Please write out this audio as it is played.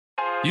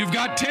You've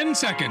got 10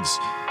 seconds.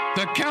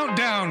 The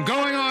countdown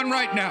going on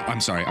right now. I'm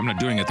sorry, I'm not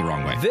doing it the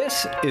wrong way.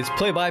 This is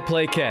Play by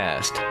Play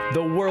Cast,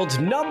 the world's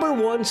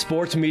 #1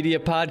 sports media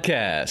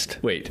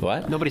podcast. Wait,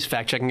 what? Nobody's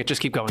fact-checking it.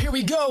 Just keep going. Here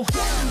we go.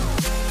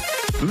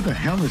 Who the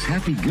hell is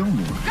Happy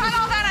Gilmore? Got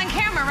all that on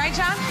camera, right,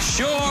 John?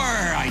 Sure,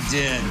 I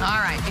did.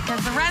 All right,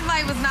 because the red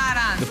light was not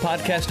on. The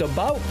podcast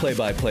about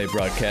play-by-play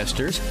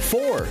broadcasters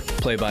for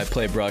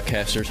play-by-play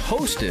broadcasters,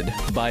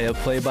 hosted by a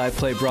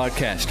play-by-play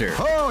broadcaster.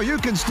 Oh, you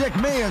can stick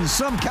me in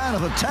some kind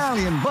of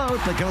Italian boat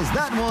because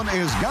that one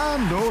is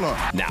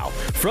gondola. Now,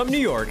 from New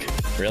York,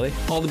 really?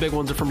 All the big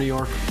ones are from New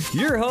York.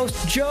 Your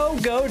host, Joe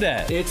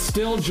Godet. It's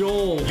still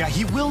Joel. Yeah,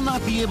 he will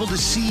not be able to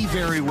see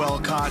very well,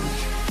 Cotton.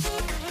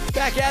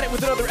 Back at it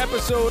with another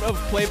episode of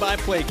Play by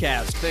Play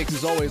Cast. Thanks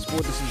as always for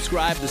the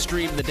subscribe, the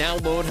stream, the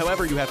download,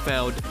 however you have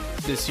found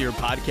this here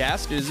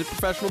podcast. It is a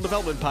professional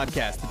development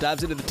podcast that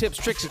dives into the tips,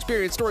 tricks,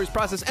 experience, stories,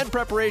 process, and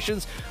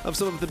preparations of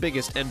some of the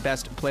biggest and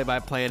best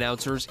play-by-play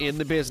announcers in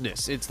the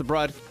business. It's the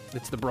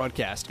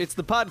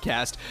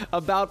podcast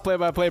about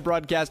play-by-play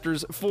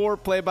broadcasters for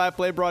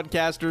play-by-play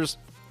broadcasters,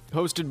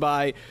 hosted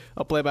by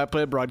a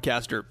play-by-play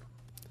broadcaster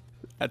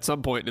at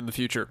some point in the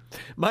future.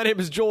 My name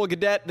is Joel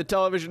Godet, the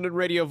television and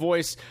radio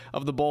voice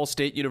of the Ball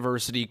State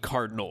University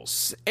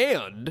Cardinals.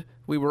 And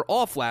we were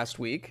off last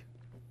week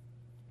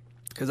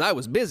because I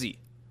was busy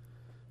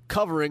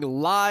covering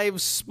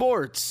live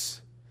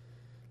sports,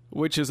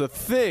 which is a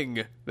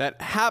thing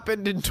that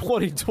happened in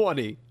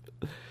 2020.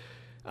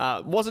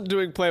 Wasn't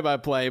doing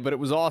play-by-play, but it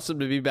was awesome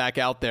to be back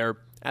out there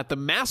at the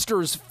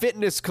Masters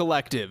Fitness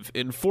Collective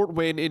in Fort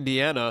Wayne,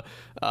 Indiana.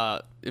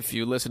 If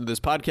you listen to this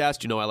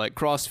podcast, you know I like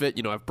CrossFit.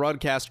 You know I've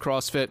broadcast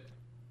CrossFit.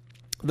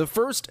 The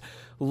first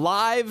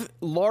live,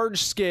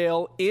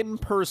 large-scale,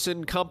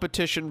 in-person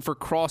competition for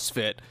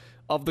CrossFit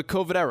of the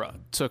COVID era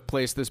took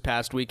place this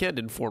past weekend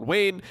in Fort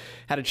Wayne.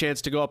 Had a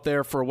chance to go up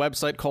there for a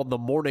website called The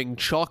Morning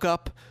Chalk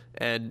Up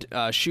and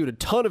shoot a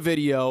ton of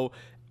video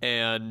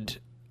and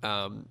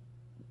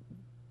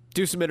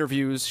do some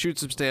interviews, shoot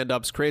some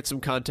stand-ups, create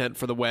some content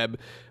for the web,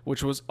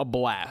 which was a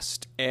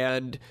blast.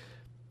 And,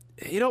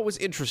 you know, it was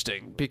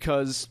interesting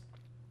because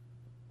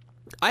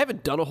I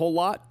haven't done a whole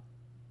lot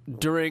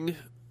during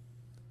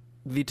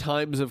the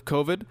times of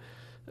COVID.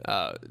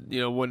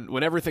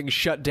 When everything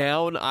shut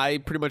down, I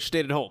pretty much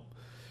stayed at home.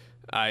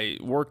 I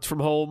worked from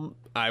home.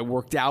 I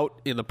worked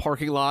out in the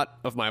parking lot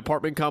of my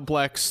apartment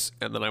complex,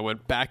 and then I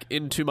went back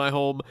into my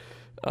home.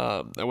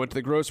 I went to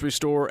the grocery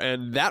store,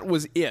 and that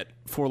was it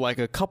for like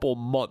a couple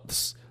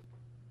months.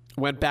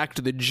 Went back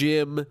to the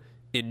gym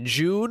in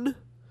June.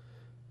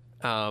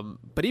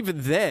 But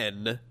even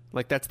then,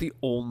 like, that's the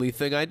only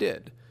thing I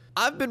did.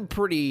 I've been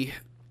pretty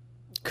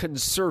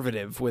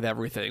conservative with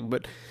everything,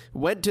 but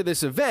went to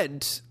this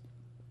event,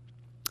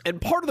 and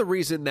part of the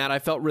reason that I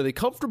felt really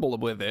comfortable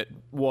with it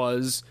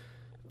was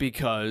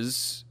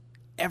because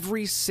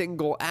every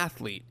single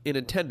athlete in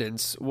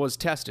attendance was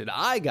tested.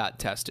 I got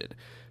tested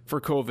for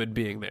COVID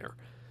being there.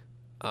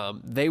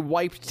 They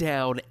wiped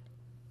down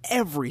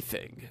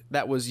everything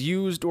that was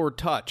used or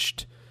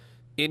touched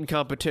in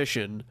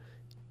competition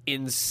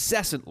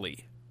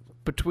incessantly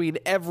between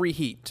every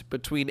heat,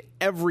 between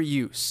every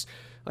use.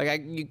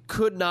 You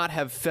could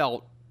have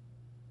felt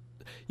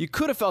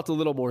a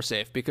little more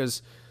safe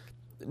because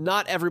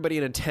not everybody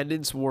in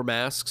attendance wore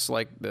masks,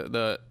 like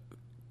the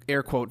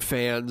air quote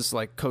fans,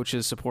 like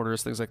coaches,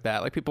 supporters, things like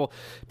that. Like people,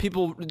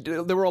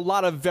 there were a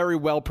lot of very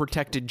well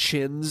protected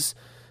chins.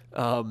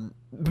 But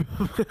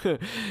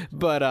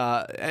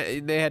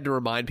they had to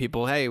remind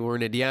people, hey, we're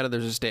in Indiana,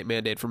 there's a state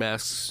mandate for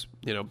masks,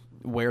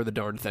 wear the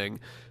darn thing.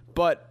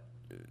 But,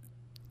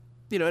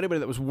 anybody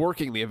that was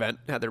working the event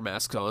had their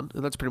masks on,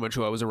 and that's pretty much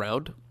who I was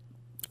around.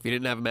 If you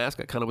didn't have a mask,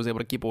 I kind of was able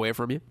to keep away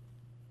from you.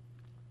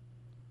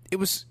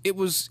 It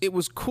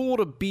was cool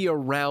to be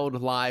around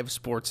live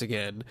sports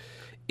again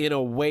in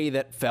a way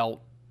that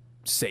felt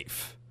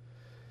safe.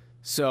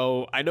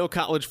 So I know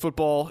college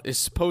football is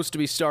supposed to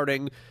be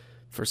starting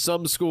for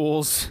some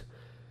schools,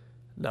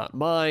 not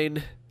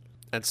mine,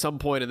 at some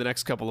point in the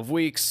next couple of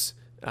weeks.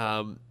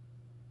 And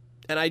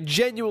I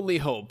genuinely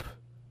hope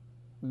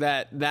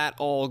that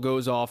all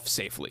goes off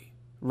safely.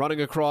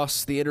 Running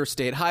across the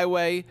interstate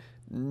highway,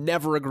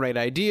 never a great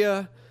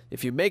idea.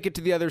 If you make it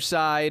to the other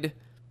side,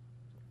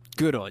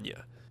 good on you.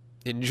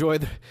 Enjoy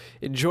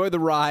the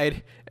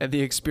ride and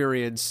the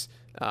experience.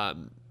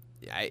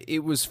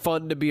 It was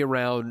fun to be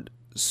around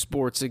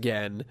sports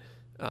again,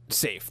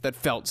 safe. That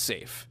felt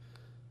safe.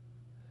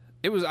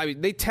 They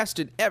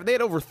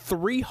had over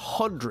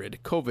 300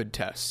 COVID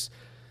tests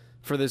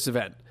for this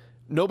event.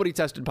 Nobody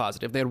tested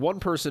positive. They had one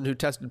person who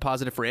tested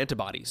positive for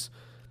antibodies.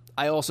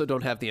 I also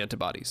don't have the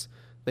antibodies.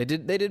 They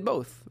did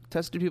both.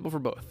 Tested people for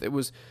both. It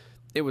was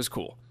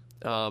cool.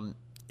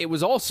 It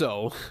was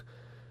also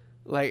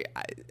like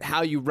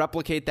how you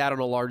replicate that on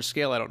a large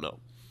scale, I don't know.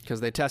 Because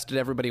they tested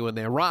everybody when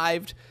they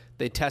arrived.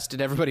 They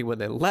tested everybody when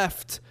they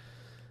left.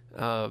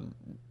 It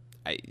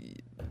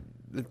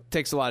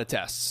takes a lot of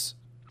tests.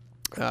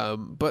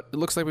 But it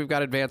looks like we've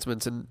got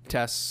advancements in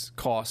tests,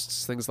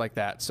 costs, things like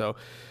that. So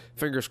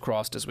fingers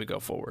crossed as we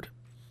go forward.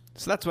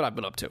 So that's what I've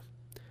been up to.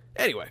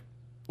 Anyway,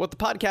 what the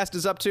podcast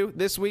is up to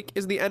this week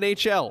is the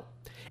NHL.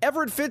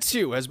 Everett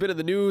Fitzhugh has been in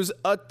the news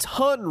a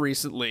ton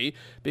recently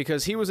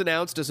because he was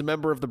announced as a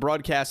member of the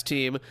broadcast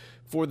team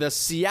for the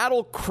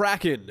Seattle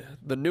Kraken,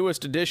 the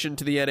newest addition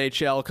to the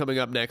NHL coming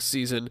up next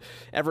season.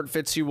 Everett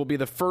Fitzhugh will be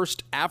the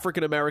first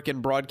African-American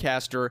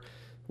broadcaster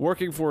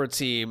working for a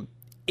team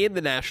in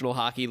the National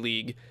Hockey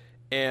League,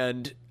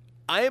 and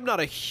I am not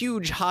a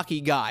huge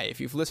hockey guy.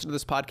 If you've listened to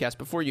this podcast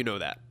before, you know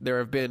that. There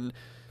have been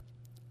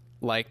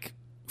like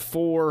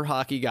 4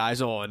 hockey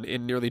guys on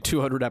in nearly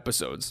 200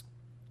 episodes.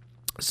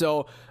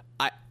 So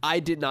I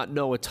did not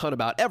know a ton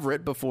about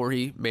Everett before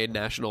he made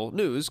national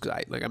news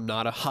because I'm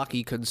not a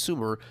hockey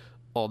consumer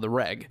on the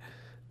reg.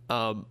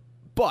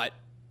 But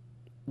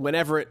when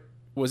Everett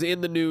was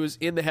in the news,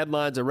 in the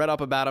headlines, I read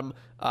up about him.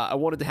 I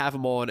wanted to have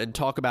him on and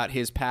talk about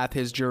his path,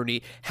 his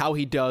journey, how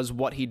he does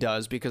what he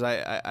does, because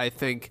I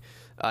think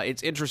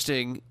it's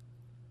interesting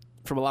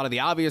from a lot of the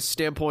obvious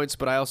standpoints,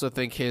 but I also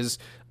think his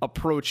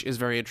approach is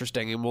very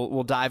interesting, and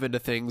we'll dive into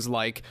things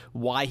like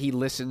why he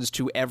listens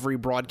to every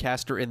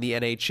broadcaster in the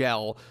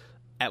NHL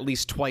at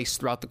least twice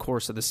throughout the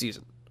course of the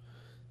season.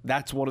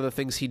 That's one of the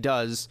things he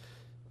does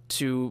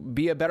to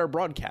be a better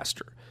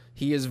broadcaster.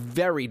 He is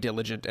very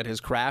diligent at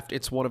his craft.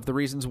 It's one of the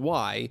reasons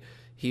why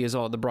he is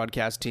on the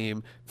broadcast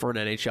team for an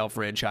NHL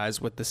franchise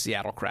with the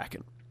Seattle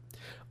Kraken.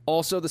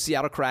 Also, the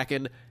Seattle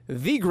Kraken,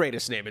 the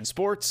greatest name in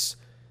sports.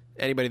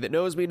 Anybody that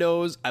knows me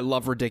knows I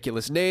love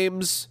ridiculous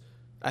names.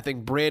 I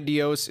think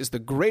Brandiose is the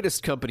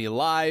greatest company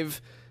alive.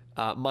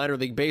 Minor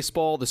League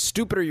Baseball, the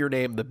stupider your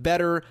name, the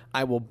better.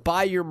 I will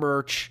buy your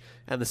merch.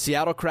 And the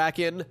Seattle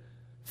Kraken,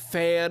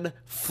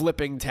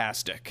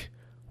 fan-flipping-tastic.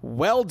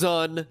 Well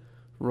done.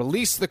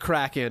 Release the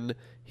Kraken.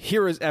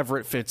 Here is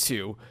Everett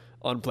Fitzhugh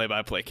on Play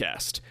by Play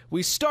Cast.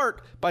 We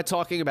start by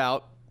talking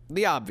about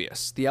the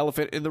obvious, the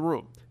elephant in the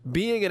room,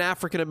 being an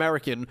African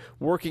American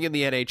working in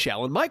the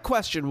NHL. And my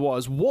question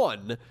was,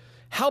 1,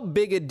 how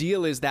big a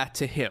deal is that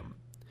to him?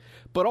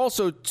 But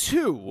also,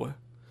 2,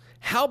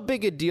 how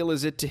big a deal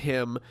is it to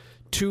him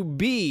to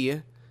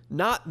be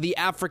not the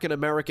African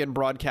American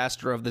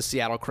broadcaster of the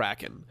Seattle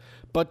Kraken,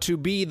 but to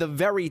be the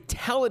very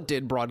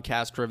talented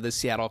broadcaster of the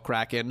Seattle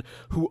Kraken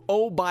who,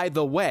 oh, by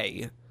the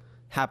way,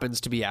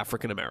 happens to be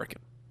African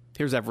American?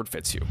 Here's Everett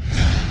Fitzhugh.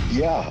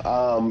 Yeah,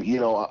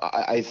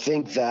 I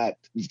think that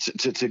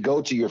to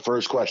go to your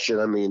first question,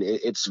 I mean,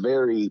 it's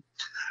very,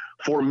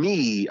 for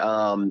me,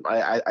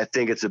 I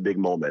think it's a big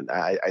moment.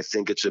 I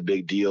think it's a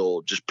big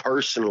deal just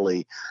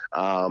personally.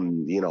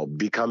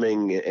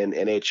 Becoming an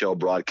NHL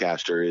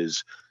broadcaster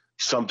is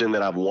something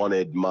that I've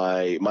wanted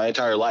my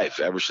entire life,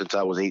 ever since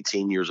I was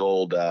 18 years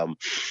old,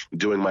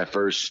 doing my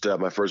first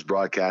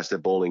broadcast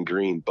at Bowling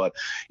Green. But,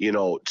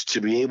 to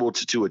be able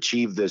to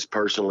achieve this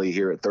personally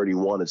here at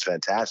 31 is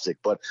fantastic.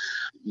 But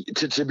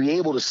to be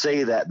able to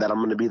say that I'm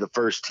going to be the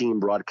first team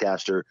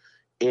broadcaster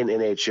in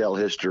NHL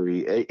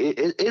history,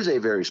 it is a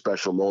very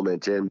special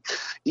moment. And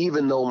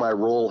even though my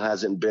role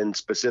hasn't been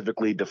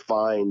specifically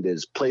defined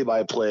as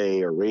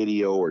play-by-play or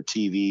radio or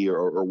TV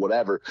or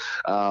whatever,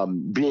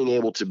 being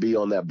able to be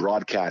on that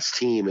broadcast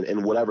team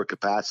in whatever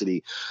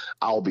capacity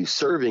I'll be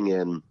serving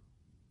in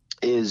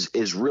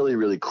is really,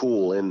 really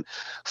cool. And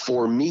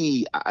for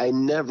me, I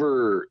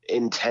never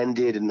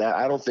intended, and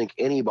I don't think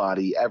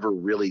anybody ever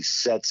really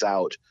sets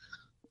out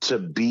to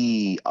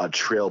be a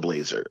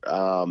trailblazer.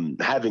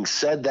 Having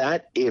said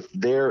that, if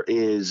there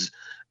is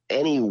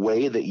any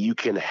way that you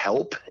can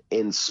help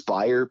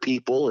inspire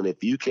people, and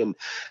if you can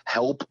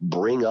help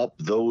bring up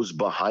those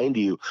behind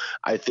you,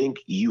 I think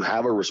you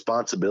have a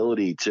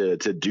responsibility to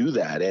do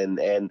that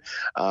and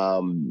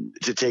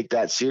to take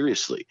that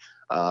seriously.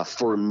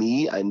 For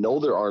me, I know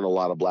there aren't a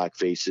lot of black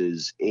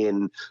faces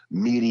in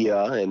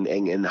media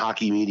and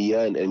hockey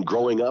media. And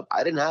growing up,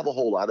 I didn't have a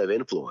whole lot of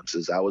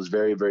influences. I was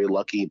very, very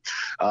lucky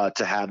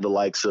to have the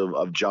likes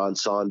of John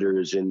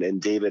Saunders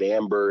and David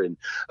Amber and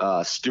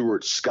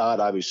Stuart Scott.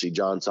 Obviously,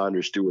 John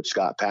Saunders, Stuart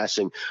Scott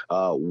passing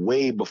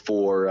way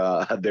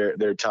before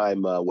their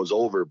time was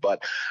over.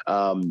 But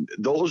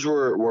those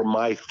were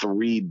my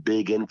 3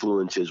 big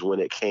influences when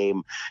it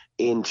came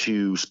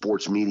into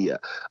sports media.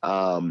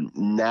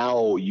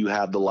 Now you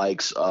have the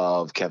likes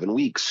of Kevin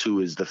Weeks,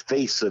 who is the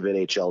face of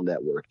NHL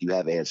Network. You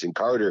have Anson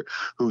Carter,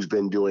 who's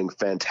been doing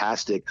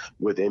fantastic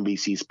with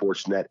NBC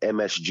Sportsnet,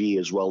 MSG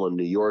as well in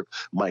New York.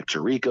 Mike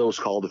Tirico's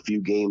called a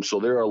few games. So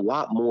there are a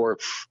lot more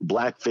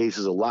black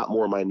faces, a lot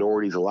more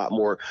minorities, a lot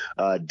more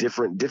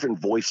different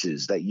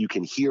voices that you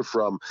can hear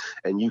from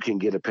and you can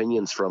get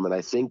opinions from. And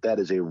I think that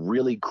is a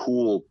really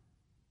cool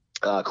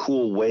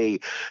way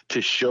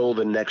to show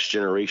the next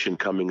generation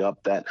coming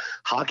up that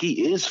hockey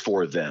is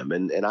for them.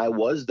 And I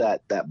was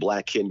that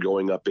black kid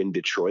growing up in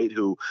Detroit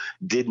who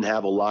didn't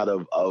have a lot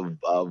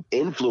of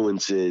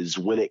influences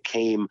when it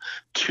came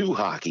to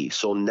hockey.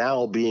 So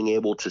now being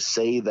able to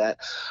say that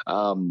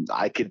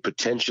I could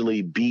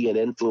potentially be an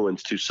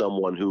influence to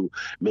someone who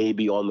may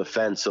be on the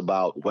fence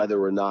about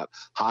whether or not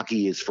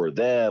hockey is for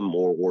them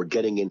or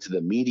getting into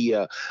the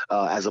media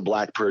as a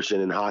black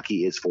person and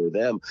hockey is for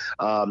them,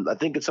 I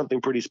think it's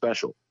something pretty special.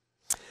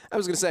 I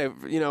was going to say,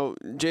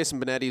 Jason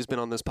Benetti's been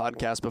on this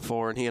podcast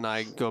before, and he and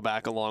I go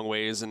back a long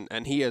ways,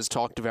 and he has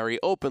talked very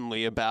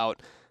openly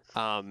about,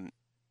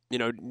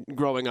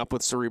 growing up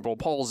with cerebral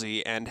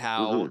palsy and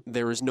how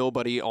there is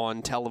nobody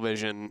on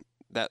television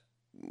that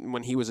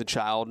when he was a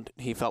child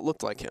he felt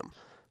looked like him.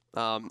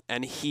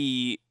 And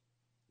he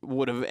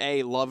would have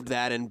A, loved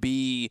that, and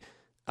B,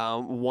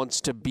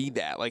 wants to be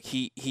that. Like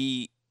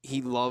he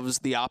loves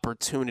the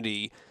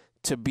opportunity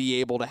to be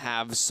able to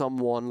have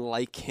someone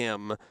like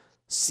him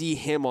see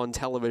him on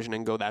television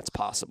and go, that's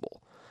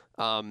possible.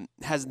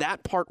 Has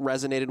that part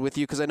resonated with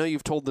you? Because I know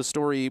you've told the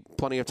story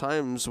plenty of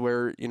times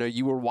where,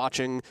 you were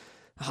watching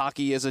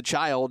hockey as a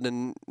child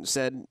and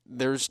said,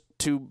 there's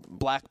 2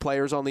 black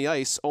players on the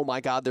ice. Oh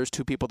my God, there's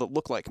 2 people that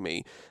look like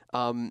me.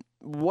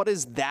 What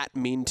does that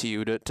mean to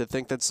you to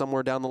think that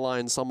somewhere down the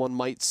line someone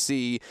might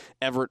see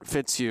Everett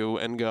Fitzhugh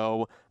and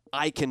go,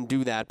 I can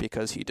do that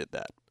because he did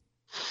that?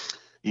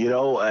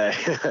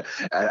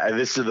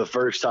 This is the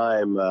first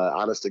time,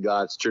 honest to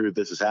God's truth,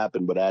 this has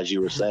happened. But as you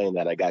were saying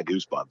that, I got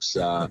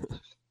goosebumps.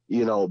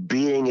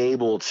 Being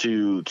able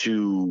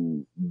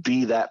to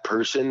be that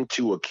person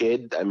to a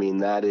kid. I mean,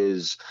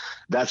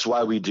 that's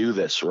why we do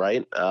this,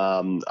 right?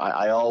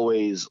 I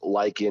always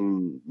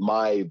liken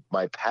my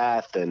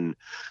path and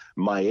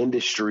my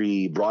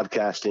industry,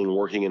 broadcasting,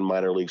 working in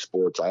minor league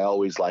sports. I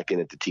always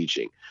liken it to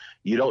teaching.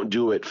 You don't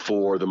do it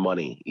for the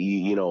money.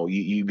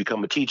 You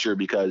become a teacher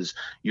because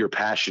you're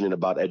passionate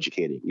about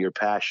educating. You're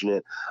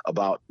passionate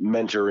about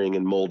mentoring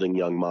and molding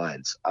young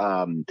minds.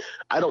 I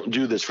don't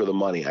do this for the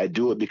money. I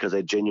do it because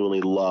I genuinely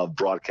love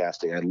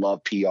broadcasting. I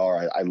love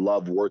PR. I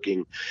love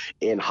working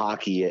in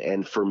hockey.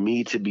 And for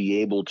me to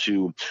be able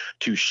to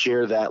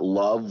share that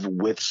love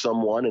with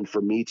someone, and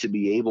for me to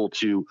be able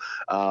to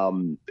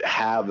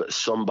have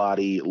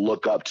somebody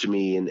look up to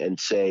me and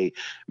say,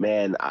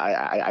 man,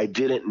 I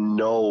didn't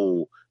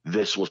know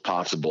this was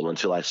possible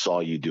until I saw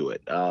you do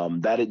it.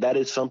 That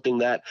is something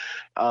that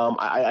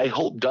I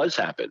hope does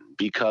happen,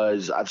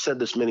 because I've said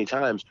this many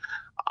times.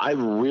 I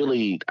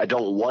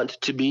don't want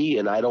to be,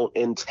 and I don't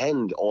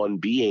intend on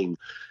being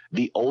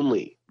the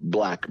only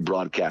black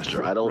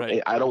broadcaster. I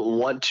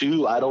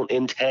don't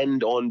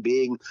intend on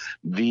being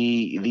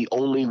the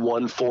only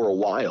one for a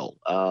while.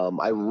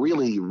 I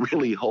really,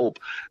 really hope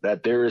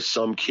that there is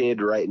some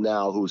kid right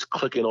now who's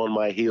clicking on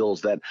my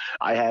heels that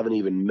I haven't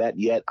even met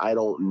yet, I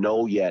don't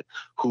know yet,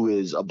 who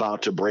is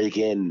about to break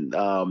in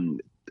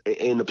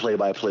the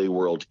play-by-play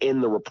world,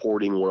 in the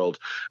reporting world,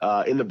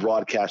 in the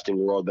broadcasting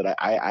world, that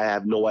I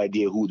have no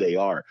idea who they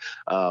are.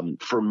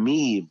 For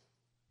me,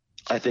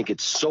 I think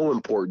it's so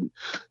important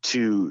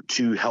to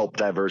help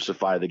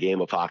diversify the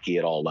game of hockey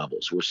at all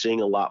levels. We're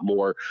seeing a lot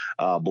more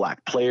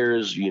black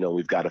players.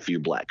 We've got a few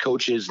black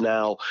coaches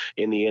now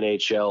in the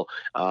NHL.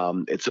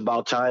 It's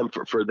about time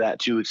for that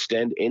to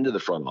extend into the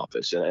front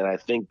office. And I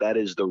think that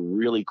is the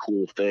really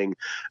cool thing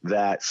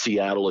that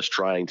Seattle is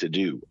trying to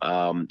do.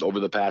 Over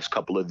the past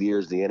couple of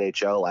years, the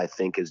NHL, I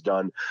think, has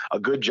done a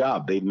good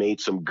job. They've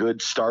made some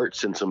good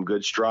starts and some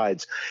good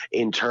strides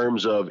in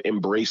terms of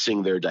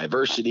embracing their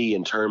diversity,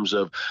 in terms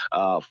of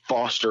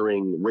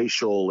fostering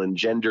racial and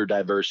gender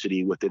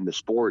diversity within the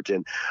sport.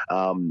 And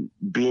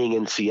being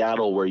in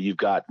Seattle, where you've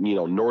got,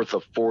 north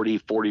of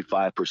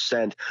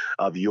 45%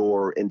 of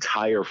your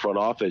entire front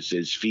office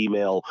is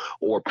female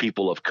or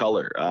people of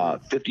color.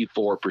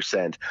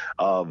 54%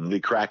 of the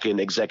Kraken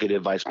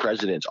executive vice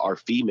presidents are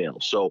female.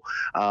 So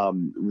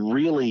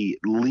really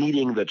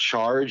leading the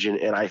charge.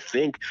 And I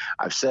think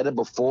I've said it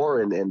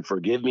before, and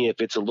forgive me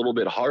if it's a little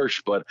bit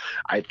harsh, but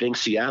I think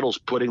Seattle's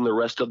putting the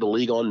rest of the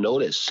league on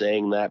notice,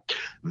 saying that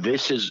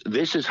this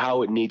is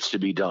how it needs to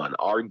be done.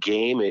 Our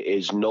game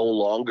is no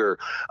longer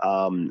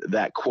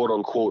that quote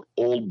unquote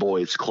old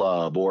boys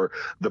club or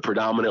the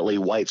predominantly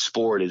white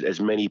sport as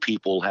many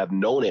people have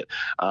known it.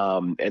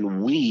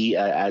 And we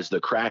as the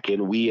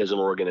Kraken, we as an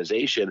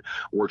organization,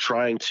 we're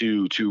trying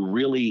to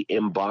really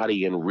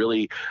embody and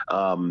really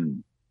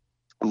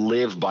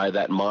live by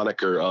that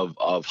moniker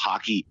of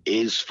hockey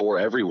is for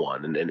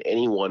everyone, and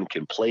anyone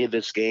can play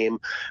this game,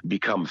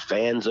 become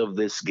fans of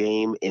this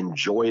game,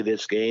 enjoy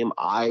this game.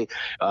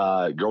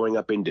 Growing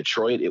up in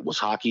Detroit, it was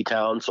hockey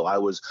town, so I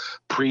was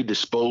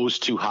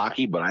predisposed to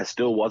hockey, but I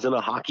still wasn't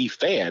a hockey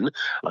fan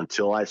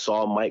until I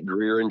saw Mike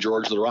Greer and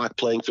George the Rock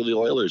playing for the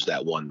Oilers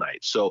that one night.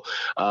 So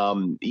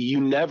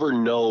you never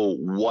know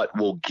what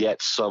will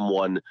get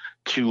someone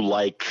to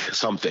like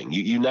something.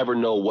 You never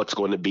know what's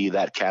going to be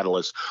that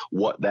catalyst,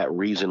 what that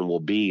reason will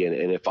be.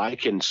 And if I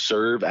can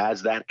serve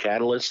as that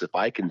catalyst, if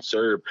I can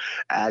serve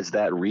as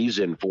that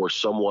reason for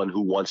someone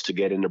who wants to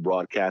get into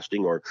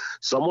broadcasting, or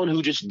someone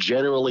who just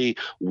generally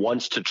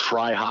wants to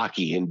try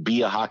hockey and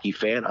be a hockey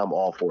fan, I'm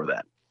all for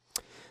that.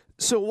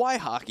 So why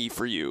hockey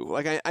for you?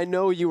 Like, I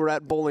know you were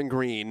at Bowling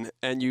Green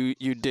and you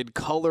did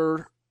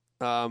color.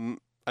 I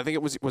think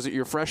it was it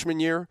your freshman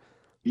year?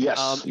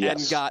 Yes.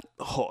 And got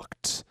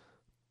hooked.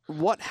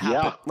 What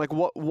happened? Yeah. Like,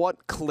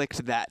 what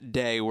clicked that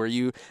day where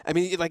you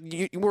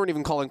weren't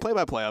even calling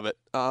play-by-play of it.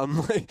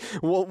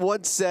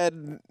 What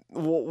said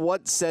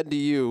to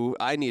you,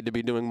 I need to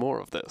be doing more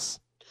of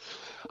this?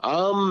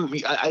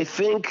 I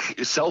think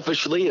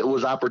selfishly it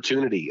was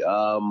opportunity.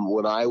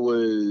 When I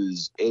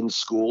was in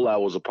school, I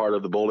was a part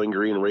of the Bowling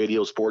Green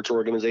Radio Sports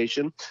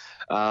Organization.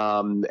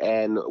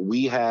 And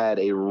we had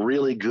a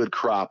really good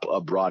crop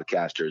of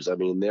broadcasters. I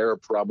mean, there are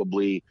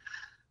probably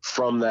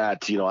from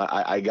that,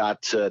 I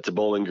got to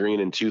Bowling Green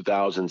in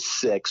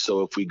 2006.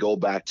 So if we go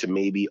back to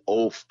maybe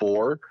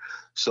 04,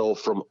 so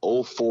from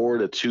 04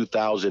 to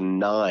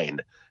 2009,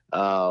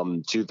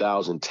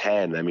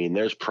 2010, I mean,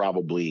 there's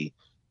probably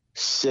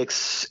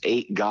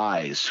 6-8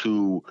 guys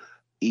who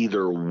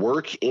either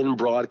work in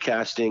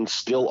broadcasting,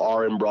 still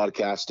are in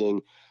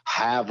broadcasting,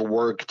 have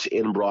worked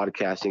in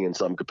broadcasting in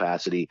some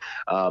capacity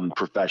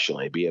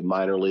professionally, be it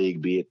minor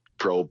league, be it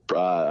pro,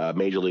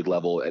 major league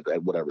level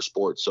at whatever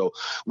sport. So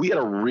we had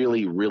a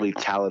really, really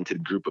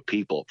talented group of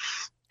people.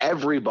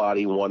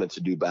 Everybody wanted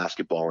to do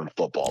basketball and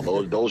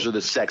football. Those are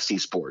the sexy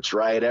sports,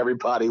 right?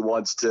 Everybody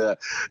wants to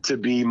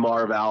be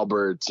Marv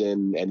Albert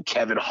and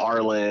Kevin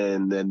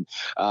Harlan and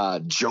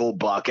Joe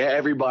Buck.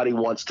 Everybody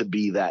wants to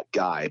be that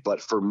guy.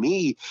 But for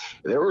me,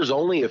 there was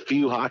only a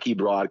few hockey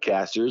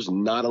broadcasters,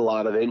 not a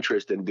lot of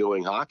interest in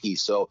doing hockey.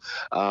 So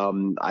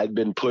I'd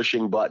been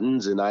pushing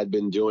buttons and I'd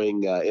been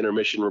doing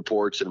intermission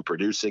reports and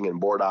producing and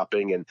board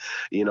hopping. And,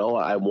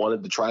 I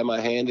wanted to try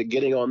my hand at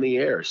getting on the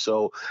air.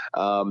 So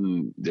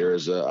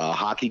there's a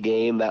hockey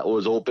game that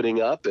was opening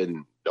up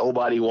and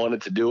nobody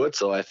wanted to do it.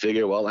 So I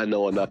figured, well, I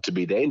know enough to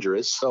be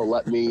dangerous. So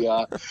let me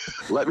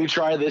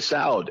try this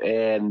out.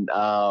 And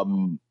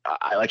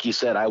like you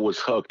said, I was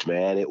hooked,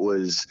 man. It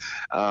was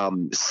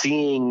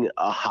seeing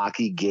a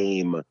hockey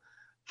game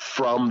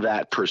from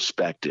that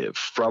perspective,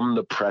 from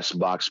the press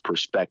box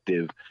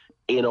perspective,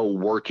 in a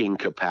working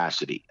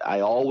capacity. I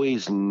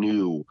always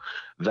knew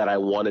that I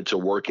wanted to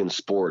work in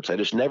sports. I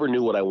just never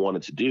knew what I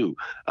wanted to do.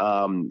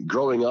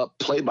 Growing up,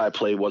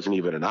 play-by-play wasn't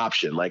even an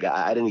option. Like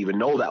I didn't even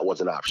know that was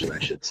an option, I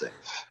should say.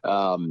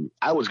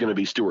 I was going to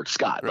be Stuart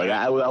Scott. Like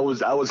I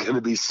was going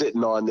to be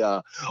sitting on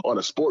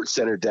a Sports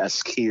Center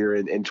desk here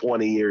in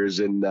 20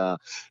 years in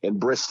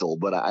Bristol,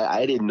 but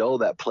I didn't know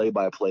that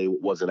play-by-play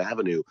was an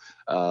avenue.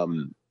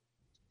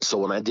 So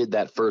when I did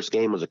that first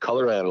game as a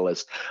color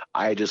analyst,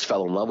 I just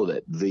fell in love with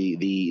it.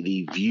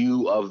 The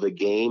view of the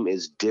game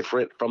is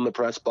different from the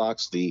press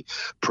box. The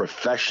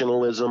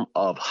professionalism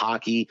of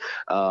hockey,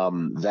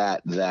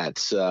 that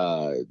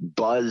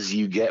buzz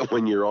you get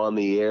when you're on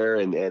the air,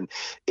 and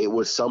it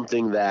was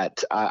something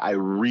that I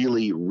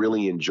really,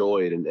 really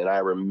enjoyed. And I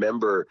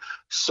remember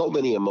so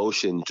many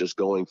emotions just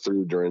going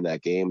through during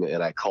that game.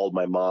 And I called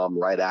my mom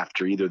right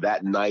after, either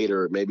that night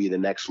or maybe the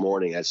next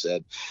morning. I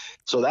said,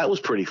 so that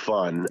was pretty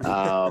fun.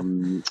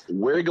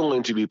 We're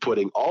going to be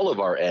putting all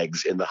of our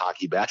eggs in the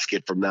hockey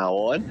basket from now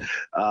on.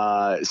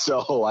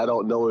 So I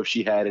don't know if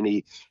she had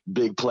any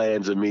big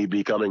plans of me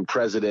becoming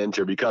president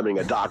or becoming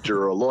a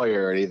doctor or a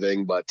lawyer or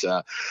anything, but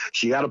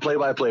she got a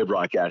play-by-play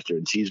broadcaster,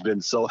 and she's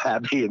been so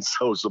happy and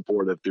so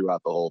supportive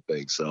throughout the whole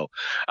thing. So,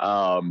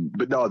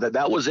 but no,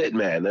 that was it,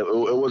 man. It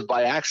was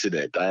by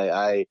accident.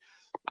 I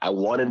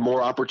wanted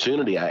more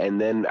opportunity.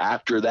 And then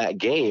after that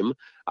game,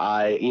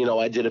 I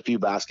did a few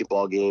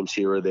basketball games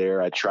here or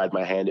there. I tried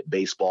my hand at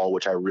baseball,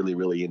 which I really,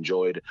 really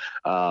enjoyed.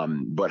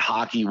 But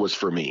hockey was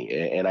for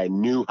me, and I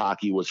knew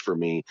hockey was for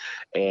me.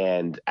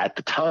 And at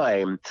the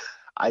time,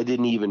 I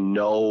didn't even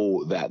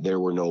know that there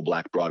were no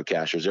black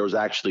broadcasters. There was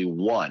actually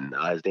one.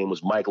 His name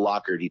was Mike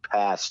Lockhart. He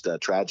passed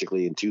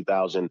tragically in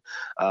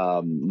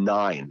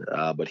 2009,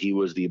 but he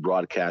was the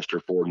broadcaster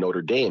for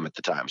Notre Dame at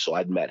the time. So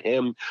I'd met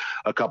him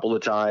a couple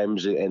of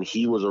times, and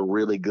he was a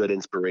really good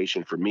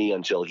inspiration for me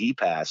until he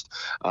passed,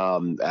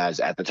 as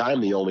at the time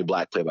the only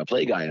black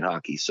play-by-play guy in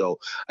hockey. So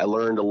I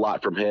learned a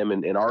lot from him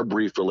in our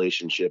brief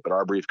relationship and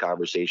our brief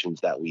conversations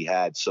that we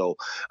had. So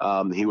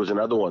he was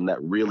another one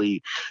that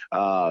really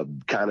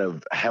kind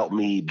of helped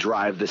me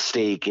drive the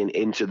stake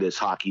into this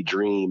hockey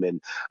dream and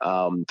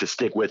to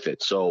stick with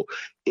it. So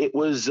it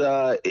was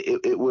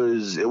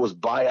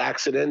by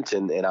accident,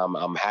 and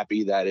I'm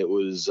happy that it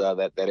was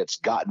that it's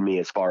gotten me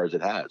as far as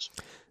it has.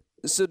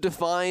 So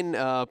define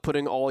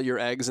putting all your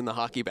eggs in the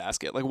hockey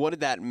basket. Like, what did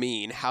that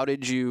mean? How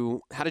did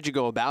you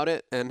go about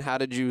it, and how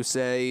did you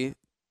say,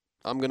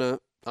 I'm gonna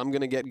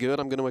get good,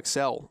 I'm gonna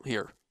excel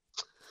here?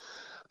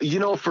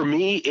 For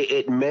me,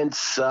 it meant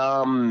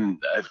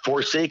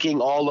forsaking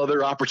all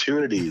other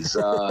opportunities.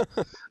 I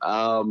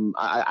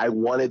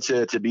wanted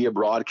to be a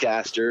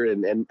broadcaster,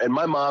 and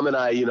my mom and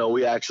I,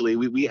 we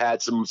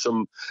had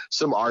some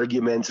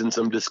arguments and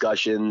some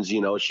discussions.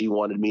 She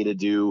wanted me to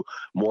do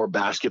more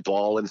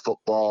basketball and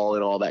football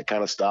and all that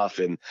kind of stuff.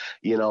 And,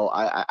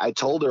 I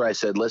told her, I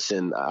said,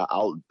 listen,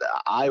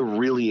 I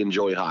really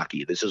enjoy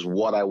hockey. This is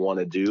what I want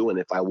to do. And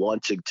if I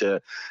want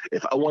to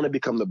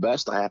become the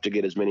best, I have to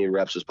get as many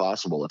reps as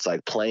possible. It's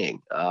like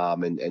playing.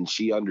 And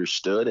she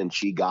understood, and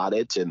she got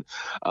it. And,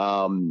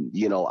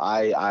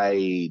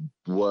 I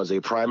was a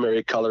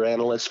primary color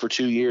analyst for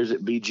 2 years at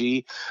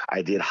BG.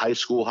 I did high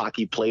school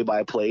hockey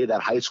play-by-play.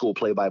 That high school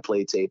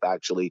play-by-play tape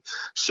actually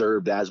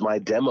served as my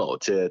demo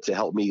to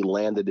help me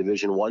land a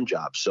Division I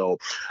job. So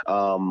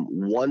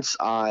once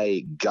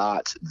I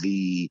got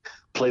the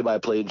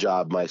play-by-play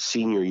job my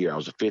senior year. I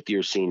was a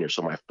fifth-year senior,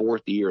 so my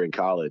fourth year in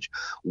college.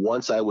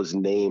 Once I was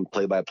named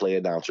play-by-play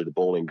announcer to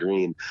Bowling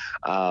Green,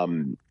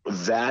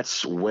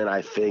 that's when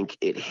I think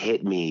it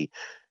hit me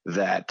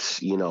that,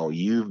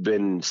 you've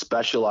been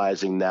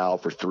specializing now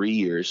for 3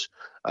 years.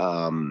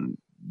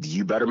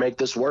 You better make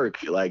this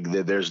work. Like,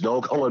 there's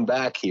no going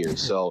back here.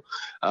 So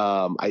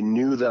I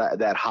knew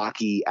that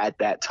hockey at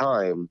that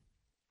time,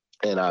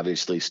 and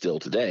obviously still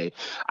today,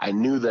 I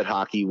knew that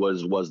hockey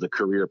was the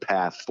career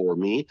path for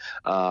me.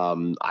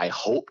 I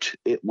hoped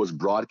it was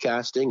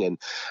broadcasting. And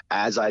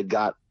as I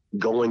got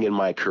going in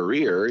my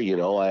career,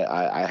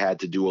 I had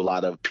to do a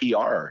lot of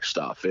PR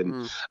stuff.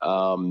 And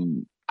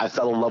I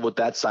fell in love with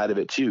that side of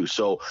it too.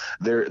 So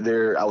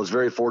I was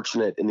very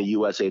fortunate in the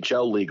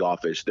USHL league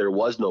office. There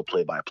was no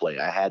play-by-play.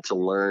 I had to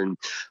learn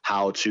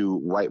how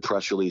to write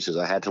press releases.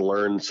 I had to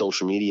learn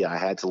social media. I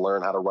had to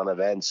learn how to run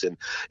events. And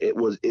it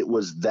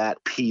was that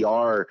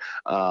PR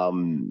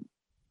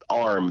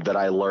arm that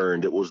I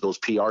learned. It was those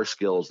PR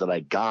skills that I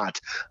got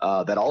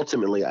that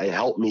ultimately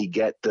helped me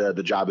get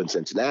the job in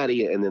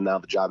Cincinnati and then now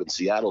the job in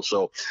Seattle.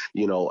 So,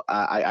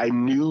 I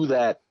knew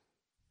that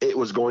it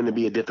was going to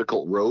be a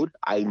difficult road.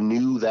 I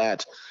knew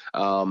that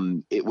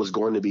it was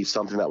going to be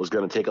something that was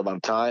going to take a lot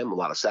of time, a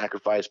lot of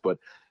sacrifice, but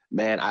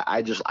man,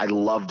 I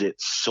loved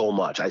it so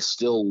much. I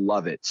still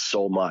love it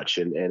so much.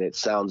 And it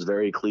sounds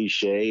very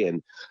cliche.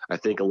 And I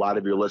think a lot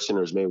of your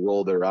listeners may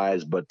roll their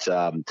eyes, but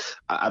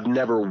I've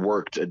never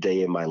worked a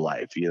day in my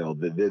life.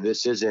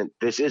 This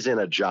isn't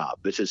a job.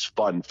 This is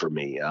fun for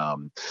me.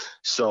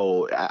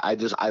 So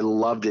I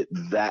loved it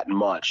that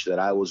much that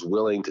I was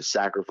willing to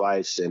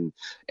sacrifice and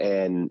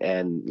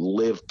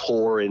live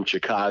poor in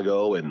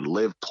Chicago and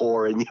live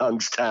poor in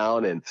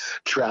Youngstown and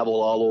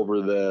travel all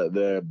over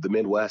the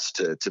Midwest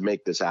to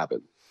make this happen.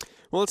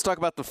 Well, let's talk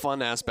about the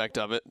fun aspect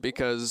of it,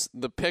 because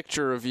the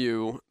picture of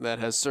you that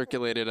has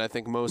circulated, I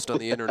think, most on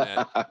the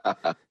internet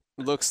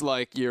looks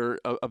like you're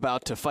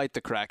about to fight the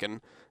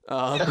Kraken.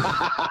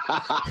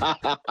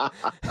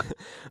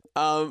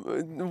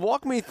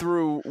 Walk me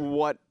through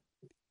what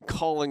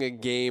calling a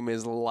game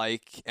is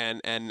like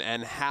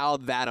and how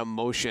that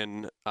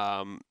emotion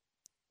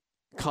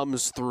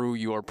comes through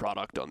your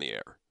product on the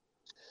air.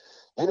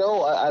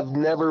 I've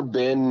never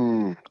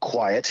been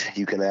quiet.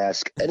 You can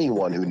ask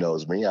anyone who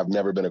knows me. I've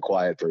never been a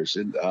quiet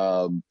person.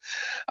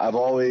 I've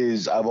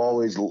always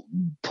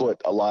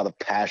put a lot of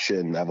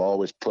passion. I've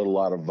always put a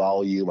lot of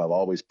volume. I've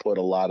always put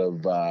a lot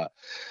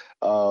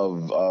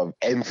of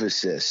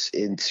emphasis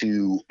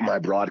into my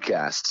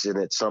broadcasts, and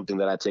it's something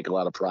that I take a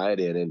lot of pride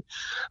in. And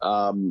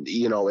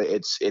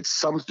it's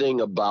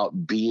something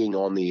about being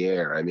on the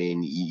air. I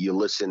mean, you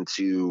listen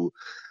to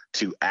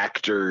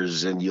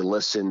actors and you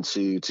listen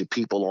to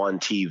people on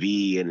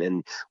TV,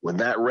 and when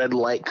that red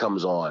light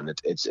comes on,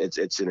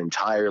 it's an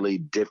entirely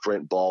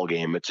different ball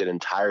game. It's an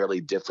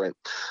entirely different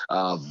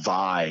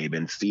vibe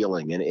and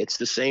feeling, and it's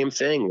the same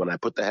thing when I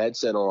put the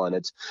headset on.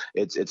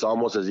 It's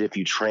almost as if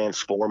you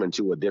transform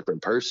into a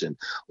different person.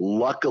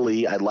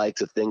 Luckily, I'd like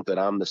to think that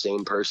I'm the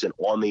same person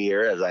on the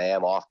air as I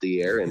am off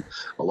the air, and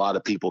a lot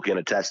of people can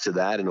attest to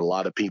that. And a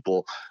lot of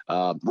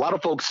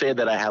folks say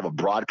that I have a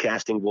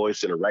broadcasting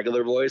voice and a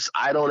regular voice.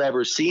 I don't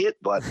ever see it,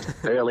 but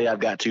apparently I've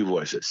got two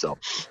voices. So,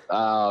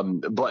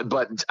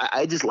 but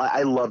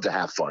I love to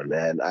have fun,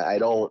 man.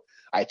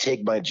 I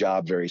take my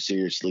job very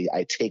seriously.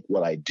 I take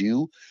what I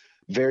do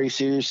very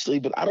seriously,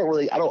 but I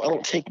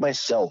don't take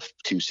myself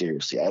too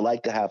seriously. I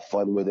like to have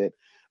fun with it.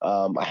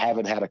 I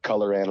haven't had a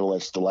color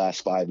analyst the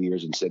last 5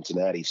 years in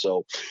Cincinnati.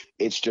 So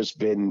it's just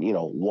been,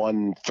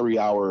 1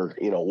 3-hour,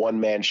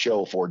 one-man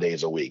show 4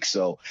 days a week.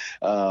 So,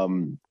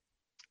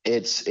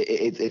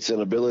 it's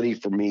an ability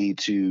for me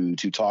to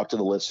talk to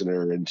the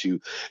listener and to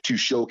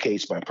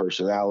showcase my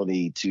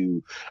personality,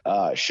 to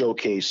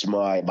showcase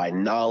my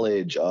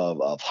knowledge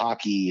of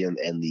hockey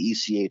and the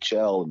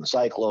ECHL and the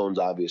Cyclones,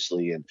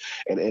 obviously,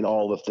 and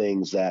all the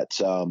things that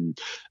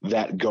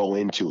go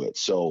into it.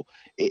 So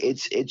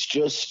it's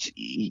just,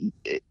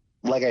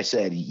 like I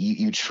said,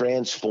 you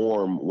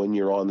transform when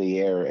you're on the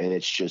air, and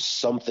it's just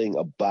something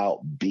about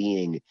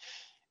being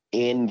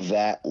in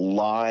that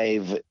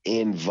live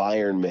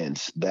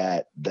environment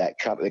that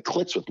it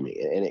clicks with me,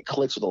 and it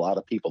clicks with a lot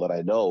of people that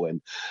I know.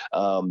 And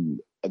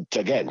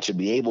to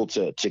be able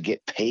to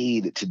get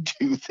paid to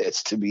do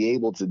this, to be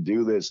able to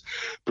do this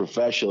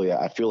professionally,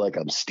 I feel like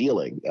I'm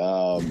stealing.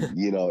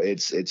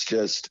 It's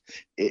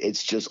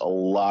just a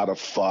lot of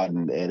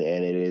fun, and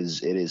it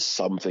is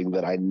something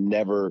that I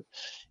never,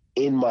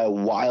 in my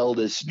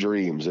wildest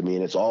dreams, I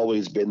mean, it's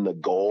always been the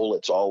goal.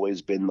 It's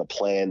always been the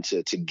plan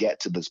to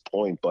get to this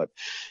point. But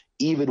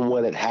even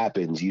when it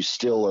happens, you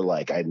still are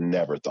like, I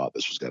never thought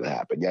this was going to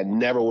happen. I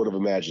never would have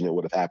imagined it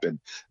would have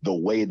happened the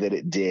way that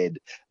it did.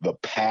 The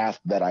path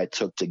that I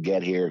took to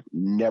get here,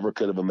 never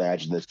could have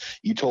imagined this.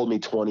 You told me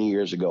 20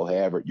 years ago, hey,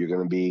 Everett, you're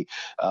going to be,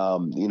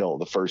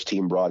 the first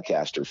team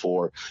broadcaster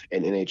for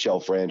an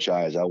NHL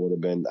franchise. I would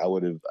have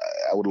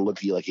looked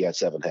at you like you had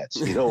 7 heads.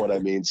 You know what I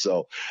mean?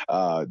 So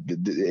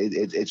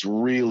it's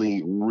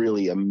really,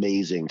 really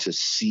amazing to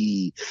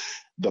see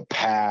the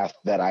path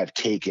that I've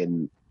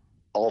taken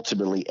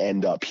ultimately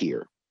end up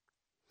here.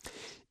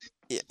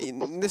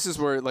 This is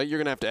where you're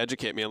gonna have to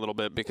educate me a little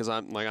bit, because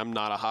I'm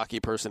not a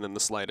hockey person in the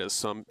slightest.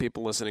 Some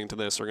people listening to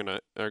this are gonna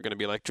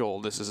be like, Joel,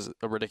 this is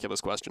a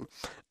ridiculous question.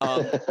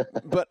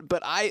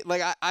 But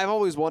I've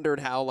always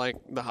wondered how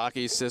the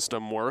hockey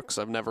system works.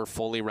 I've never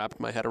fully wrapped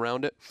my head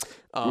around it.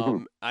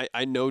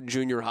 I know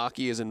junior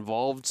hockey is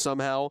involved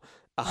somehow.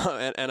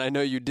 And I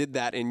know you did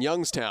that in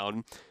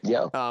Youngstown.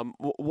 Yeah.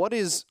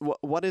 What's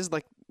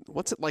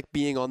it like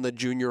being on the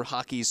junior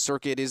hockey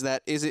circuit? Is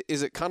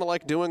it kind of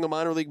like doing a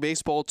minor league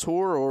baseball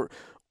tour,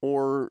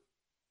 or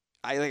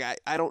I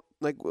don't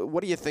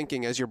what are you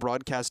thinking as you're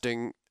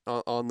broadcasting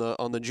on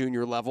the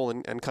junior level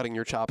and cutting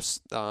your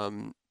chops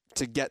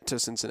to get to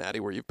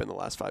Cincinnati, where you've been the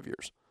last 5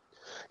 years?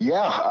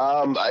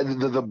 Yeah,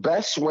 the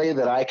best way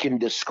that I can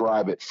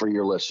describe it for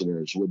your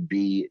listeners would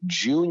be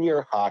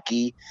junior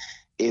hockey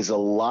is a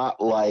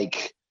lot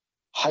like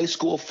high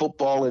school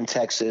football in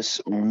Texas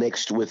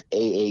mixed with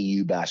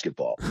AAU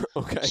basketball.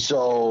 Okay.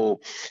 So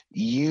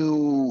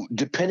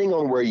depending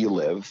on where you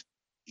live,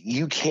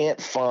 you can't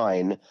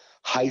find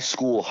high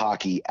school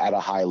hockey at a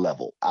high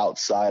level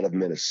outside of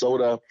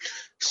Minnesota,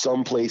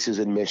 some places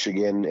in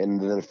Michigan,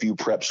 and then a few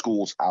prep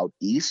schools out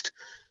east.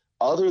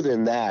 Other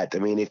than that, I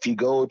mean, if you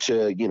go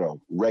to,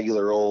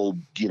 regular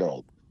old,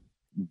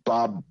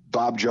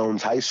 Bob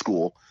Jones High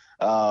School,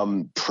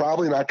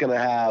 probably not going to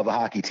have a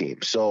hockey team.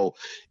 So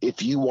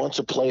if you want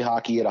to play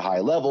hockey at a high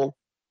level,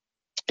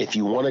 if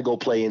you want to go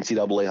play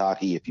NCAA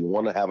hockey, if you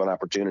want to have an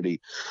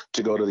opportunity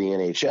to go to the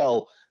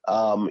NHL,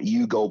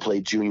 you go play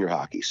junior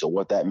hockey. So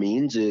what that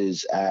means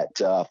is at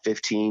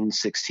 15,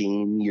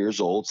 16 years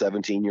old,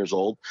 17 years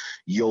old,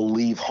 you'll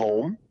leave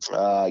home.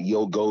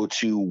 You'll go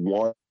to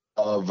one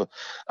of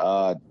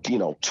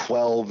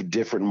 12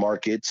 different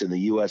markets in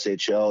the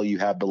USHL. You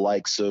have the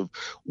likes of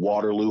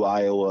Waterloo,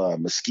 Iowa,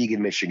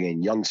 Muskegon,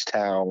 Michigan,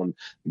 Youngstown,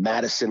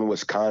 Madison,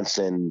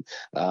 Wisconsin,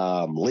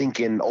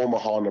 Lincoln,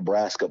 Omaha,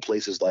 Nebraska,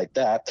 places like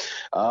that.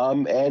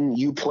 And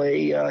you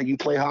play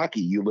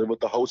hockey. You live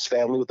with the host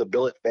family, with the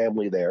billet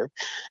family there,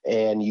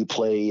 and you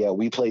play.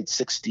 We played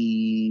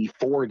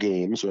 64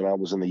 games when I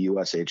was in the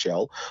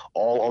USHL,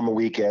 all on the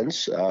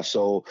weekends.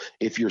 So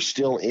if you're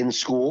still in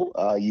school,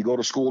 you go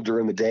to school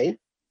during the day.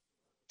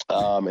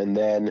 And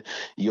then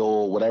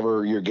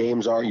whatever your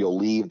games are, you'll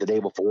leave the day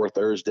before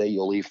Thursday,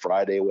 you'll leave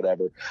Friday,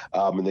 whatever.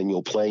 And then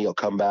you'll play, you'll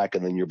come back,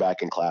 and then you're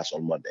back in class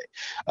on Monday.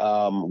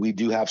 We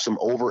do have some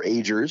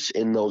overagers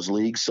in those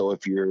leagues. So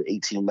if you're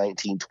 18,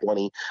 19,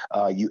 20,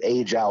 you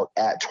age out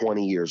at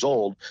 20 years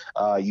old,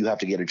 you have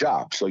to get a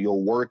job. So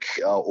you'll work,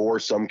 or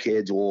some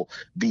kids will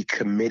be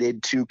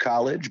committed to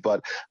college,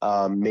 but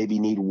maybe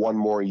need one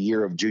more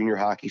year of junior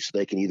hockey so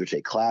they can either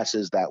take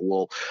classes that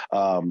will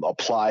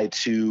apply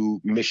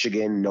to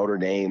Michigan, Notre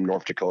Dame,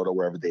 North Dakota,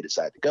 wherever they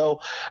decide to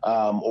go,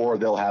 or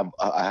they'll have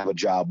a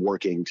job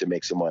working to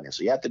make some money.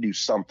 So you have to do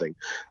something.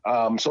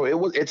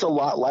 So it's a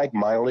lot like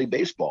minor league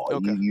baseball.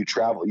 Okay. You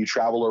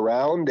travel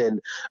around, and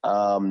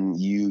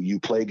you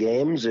play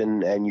games,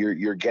 and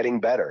you're getting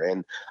better.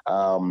 And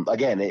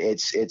again,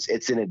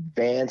 it's an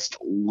advanced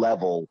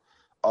level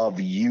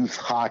of youth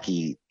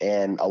hockey,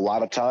 and a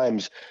lot of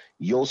times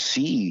you'll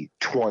see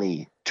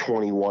 20,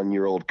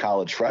 21-year-old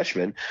college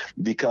freshmen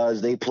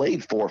because they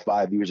played 4 or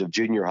 5 years of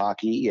junior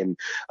hockey, and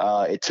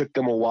it took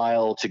them a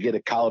while to get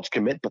a college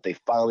commit, but they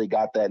finally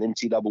got that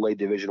NCAA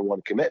Division I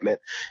commitment,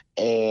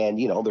 and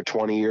they're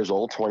 20 years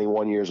old,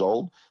 21 years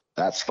old.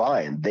 That's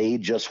fine. They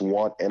just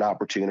want an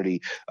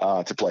opportunity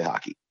to play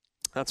hockey.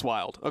 That's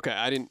wild. Okay,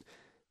 I didn't.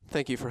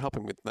 Thank you for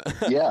helping with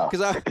that. Yeah,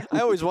 because I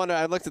always wonder.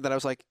 I looked at that. I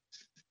was like,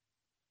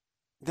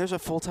 there's a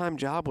full-time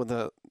job with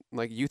a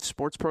youth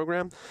sports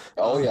program.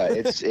 Oh yeah,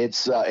 it's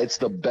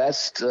the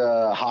best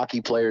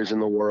hockey players in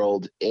the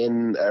world,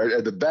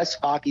 or the best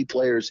hockey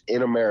players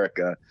in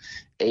America,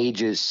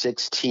 ages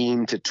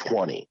 16 to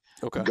 20.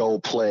 Okay. Go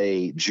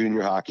play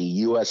junior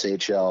hockey,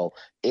 USHL,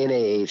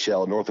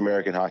 NAHL, North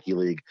American Hockey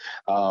League.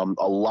 A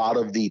lot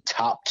of the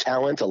top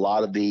talent, a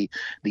lot of the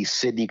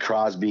Sidney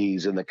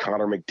Crosbys and the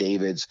Connor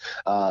McDavids,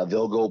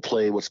 they'll go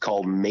play what's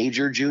called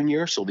Major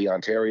Junior. So the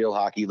Ontario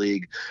Hockey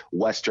League,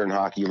 Western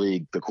Hockey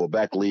League, the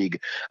Quebec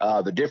League.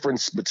 The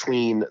difference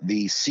between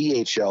the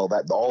CHL,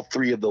 that all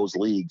three of those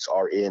leagues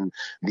are in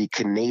the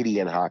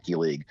Canadian Hockey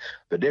League.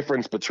 The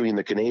difference between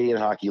the Canadian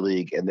Hockey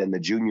League and then the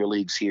junior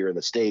leagues here in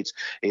the States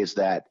is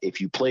that if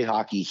you play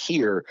hockey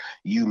here,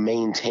 you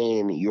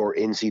maintain your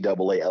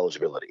NCAA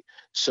eligibility.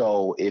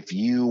 So if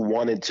you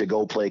wanted to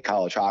go play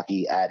college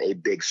hockey at a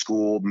big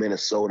school,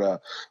 Minnesota,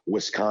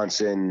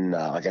 Wisconsin,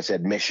 like I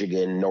said,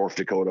 Michigan, North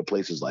Dakota,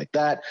 places like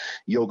that,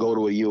 you'll go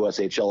to a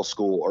USHL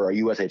school or a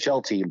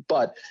USHL team.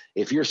 But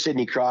if you're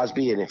Sidney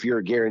Crosby and if you're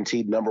a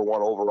guaranteed number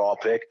 1 overall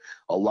pick,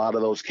 a lot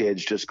of those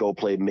kids just go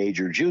play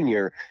Major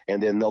Junior,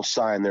 and then they'll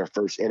sign their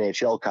first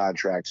NHL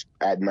contracts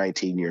at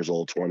 19 years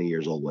old, 20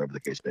 years old, whatever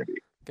the case may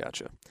be.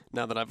 Gotcha.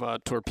 Now that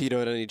I've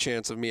torpedoed any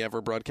chance of me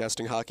ever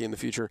broadcasting hockey in the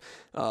future,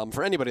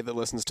 for anybody that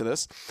listens to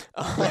this.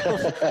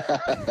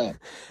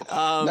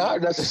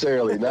 Not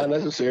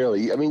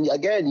necessarily. I mean,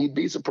 again, you'd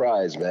be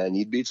surprised, man.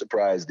 You'd be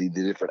surprised the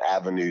different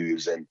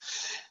avenues and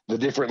the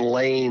different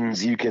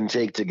lanes you can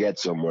take to get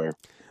somewhere.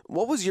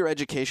 What was your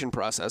education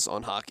process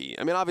on hockey?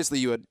 I mean, obviously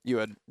you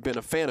had been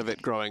a fan of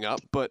it growing up,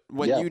 but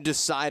when you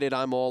decided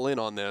I'm all in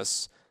on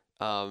this,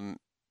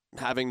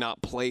 having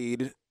not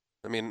played,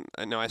 I mean,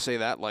 I know I say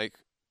that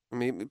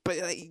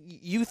but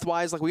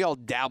youth-wise, we all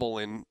dabble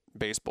in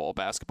baseball,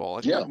 basketball.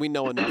 We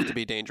know enough to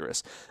be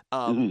dangerous.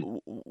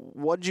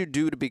 What did you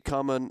do to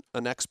become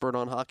an expert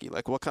on hockey?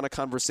 What kind of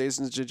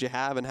conversations did you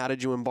have, and how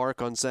did you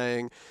embark on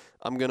saying,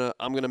 I'm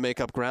gonna make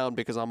up ground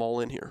because I'm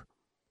all in here?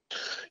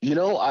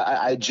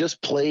 I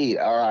just played,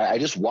 or I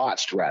just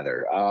watched,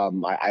 rather.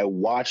 I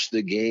watched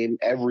the game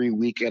every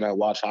weekend. I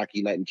watched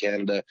Hockey Night in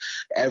Canada.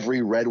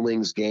 Every Red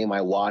Wings game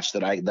I watched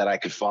that I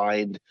could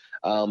find.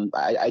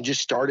 I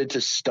just started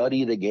to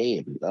study the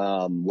game.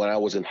 When I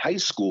was in high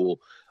school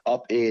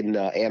up in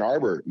Ann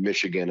Arbor,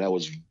 Michigan, I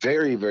was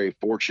very, very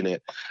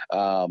fortunate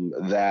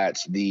that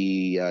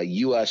the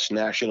U.S.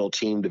 National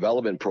Team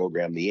Development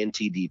Program, the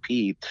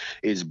NTDP,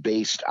 is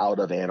based out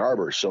of Ann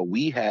Arbor. So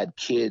we had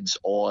kids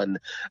on,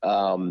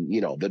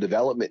 the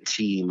development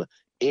team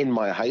in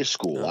my high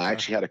school. Okay. I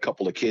actually had a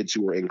couple of kids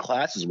who were in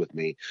classes with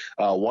me.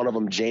 One of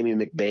them, Jamie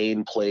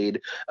McBain, played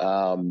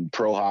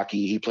pro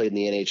hockey. He played in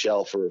the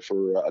NHL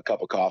for a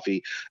cup of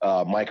coffee.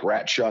 Mike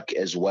Ratchuk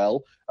as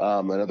well.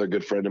 Another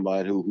good friend of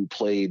mine who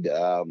played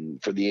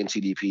for the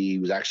NTDP. He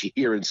was actually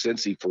here in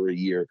Cincy for a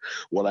year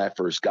when I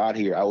first got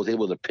here. I was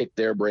able to pick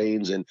their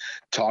brains and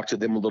talk to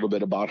them a little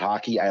bit about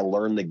hockey. I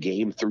learned the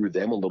game through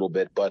them a little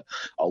bit, but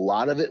a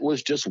lot of it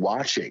was just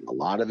watching. A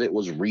lot of it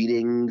was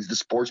reading the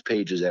sports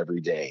pages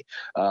every day,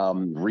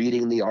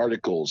 reading the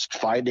articles,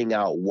 finding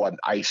out what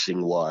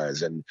icing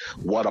was and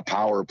what a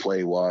power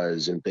play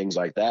was and things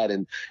like that.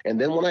 And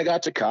then when I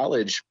got to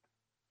college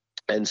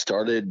and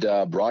started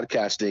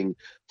broadcasting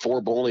for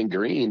Bowling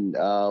Green,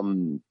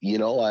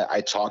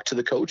 I talked to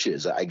the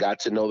coaches. I got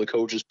to know the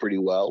coaches pretty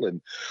well.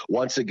 And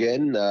once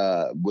again,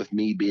 with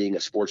me being a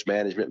sports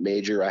management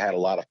major, I had a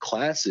lot of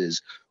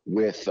classes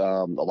with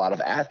a lot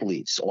of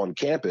athletes on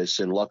campus.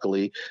 And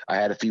luckily, I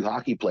had a few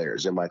hockey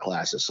players in my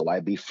classes. So I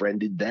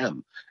befriended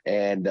them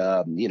and,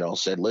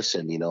 said,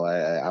 listen,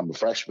 I'm a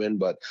freshman,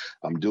 but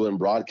I'm doing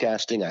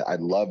broadcasting.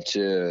 I'd love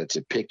to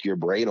pick your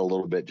brain a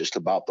little bit just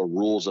about the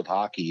rules of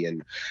hockey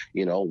and,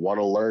 want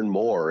to learn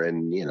more.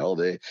 And,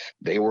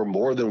 they were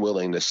more than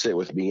willing to sit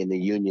with me in the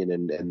union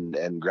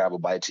and grab a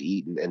bite to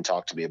eat and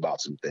talk to me about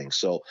some things.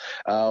 So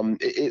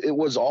it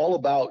was all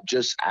about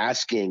just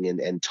asking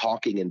and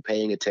talking and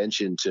paying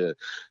attention to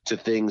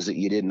things that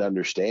you didn't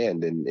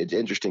understand. And it's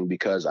interesting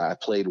because I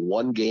played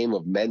one game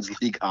of men's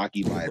league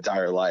hockey my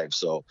entire life.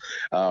 So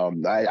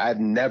I've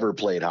never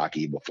played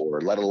hockey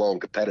before, let alone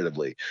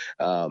competitively.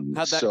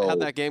 How'd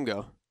that game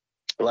go?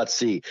 Let's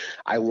see.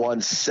 I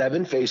won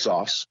 7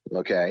 faceoffs.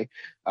 Okay.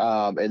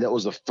 And that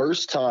was the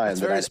first time. That's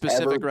very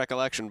specific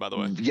recollection, by the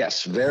way.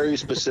 Yes, very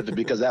specific,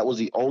 because that was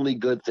the only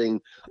good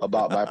thing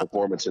about my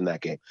performance in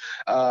that game.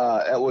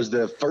 It was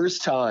the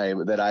first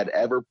time that I'd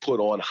ever put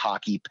on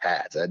hockey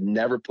pads. I'd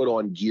never put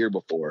on gear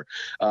before.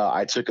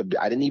 I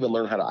didn't even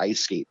learn how to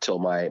ice skate till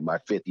my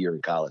 5th year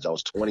in college. I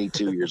was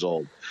 22 years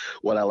old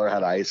when I learned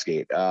how to ice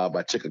skate.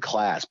 I took a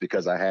class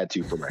because I had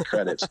to for my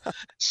credits.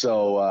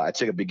 So I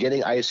took a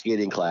beginning ice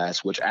skating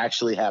class, which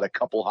actually had a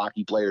couple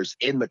hockey players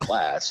in the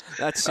class.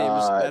 That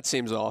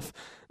seems off.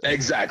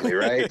 Exactly,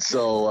 right?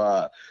 So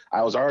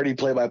I was already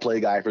play-by-play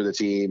guy for the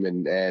team,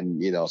 and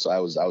so I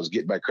was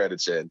getting my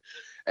credits in.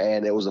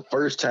 And it was the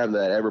first time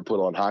that I ever put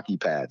on hockey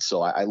pads.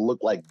 So I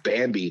looked like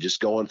Bambi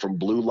just going from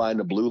blue line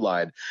to blue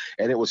line.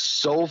 And it was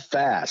so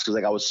fast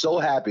because I was so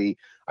happy.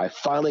 I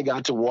finally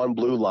got to one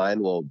blue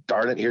line. Well,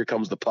 darn it, here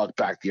comes the puck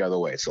back the other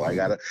way. So I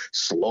got to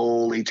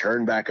slowly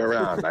turn back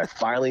around. I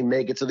finally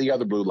make it to the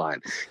other blue line.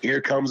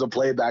 Here comes a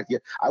play back.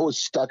 I was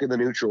stuck in the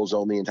neutral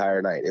zone the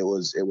entire night. It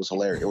was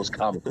hilarious. It was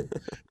comical.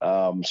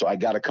 So I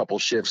got a couple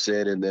shifts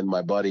in, and then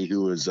my buddy,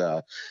 who was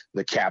the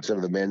captain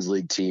of the men's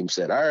league team,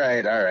 said, all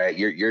right,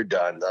 you're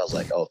done. And I was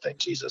like, oh, thank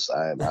Jesus.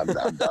 I'm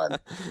done.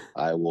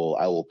 I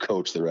will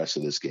coach the rest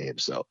of this game.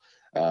 So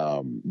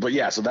but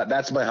yeah, so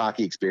that's my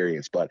hockey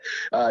experience, but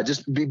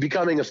just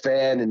becoming a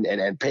fan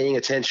and paying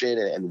attention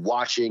and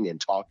watching and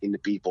talking to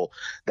people.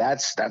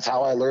 That's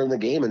how I learned the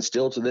game. And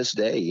still to this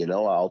day,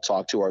 I'll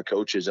talk to our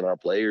coaches and our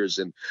players,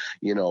 and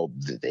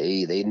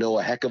they know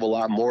a heck of a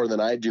lot more than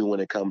I do when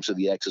it comes to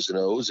the X's and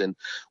O's. And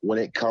when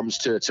it comes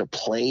to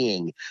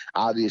playing,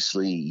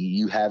 obviously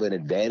you have an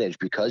advantage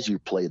because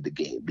you've played the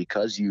game,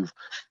 because you've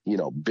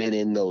been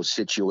in those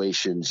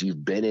situations,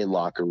 you've been in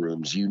locker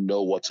rooms,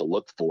 what to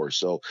look for.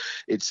 So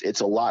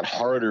it's a lot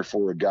harder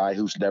for a guy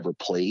who's never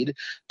played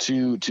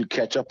to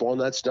catch up on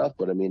that stuff.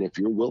 But I mean, if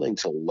you're willing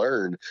to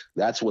learn,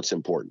 that's what's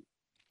important.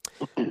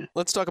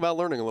 Let's talk about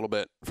learning a little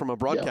bit from a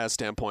broadcast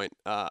standpoint.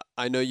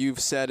 I know you've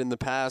said in the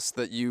past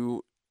that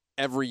you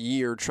every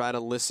year try to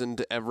listen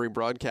to every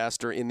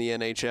broadcaster in the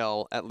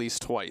NHL at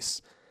least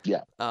twice.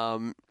 Yeah.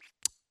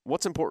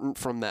 What's important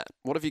from that?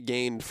 What have you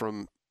gained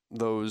from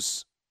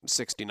those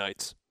 60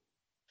 nights?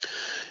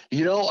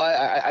 You know,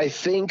 I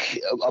think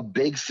a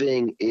big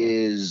thing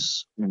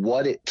is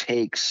what it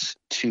takes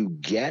to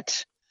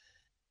get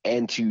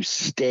and to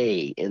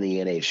stay in the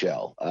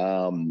NHL.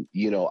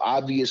 You know,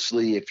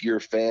 obviously, if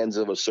you're fans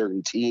of a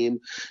certain team,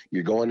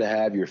 you're going to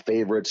have your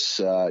favorites.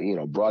 You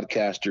know,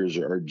 broadcasters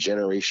are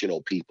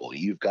generational people.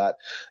 You've got,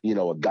 you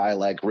know, a guy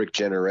like Rick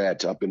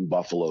Jeanneret up in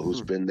Buffalo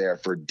who's been there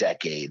for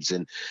decades,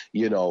 and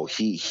you know,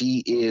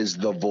 he is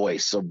the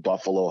voice of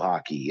Buffalo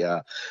hockey.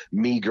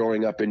 Me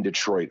growing up in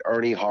Detroit,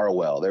 Ernie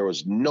Harwell, there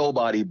was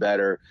nobody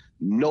better.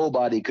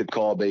 Nobody could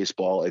call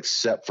baseball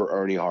except for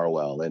Ernie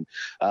Harwell. And,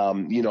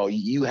 you know,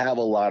 you have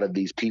a lot of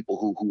these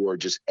people who are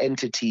just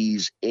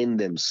entities in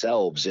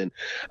themselves. And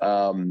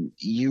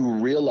you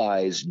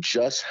realize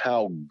just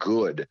how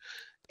good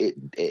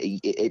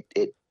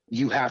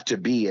you have to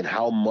be and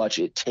how much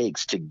it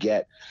takes to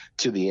get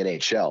to the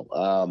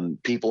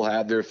NHL. People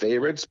have their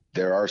favorites.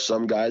 There are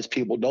some guys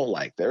people don't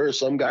like. There are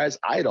some guys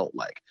I don't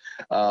like.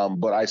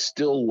 But I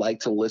still like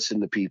to listen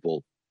to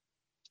people.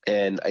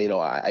 And, you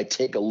know, I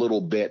take a little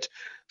bit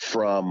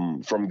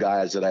from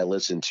guys that I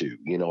listen to.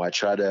 You know, I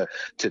try to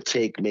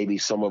take maybe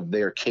some of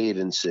their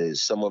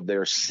cadences, some of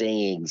their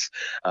sayings,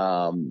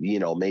 you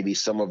know, maybe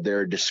some of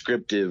their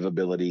descriptive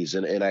abilities,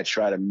 and I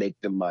try to make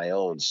them my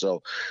own.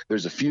 So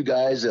there's a few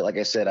guys that, like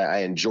I said, I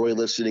enjoy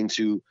listening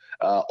to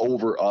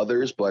over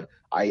others, but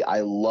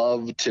I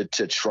love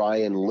to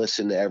try and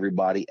listen to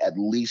everybody at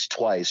least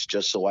twice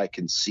just so I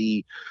can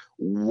see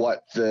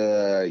what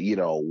the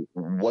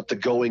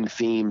going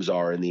themes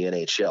are in the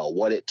NHL,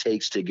 what it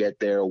takes to get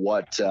there,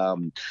 what,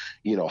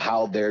 you know,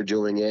 how they're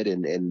doing it.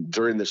 And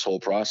during this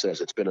whole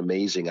process, it's been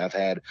amazing. I've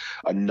had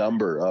a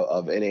number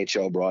of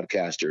NHL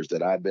broadcasters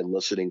that I've been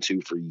listening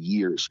to for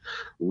years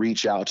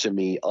reach out to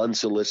me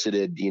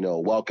unsolicited, you know,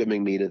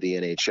 welcoming me to the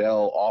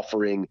NHL,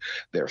 offering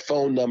their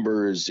phone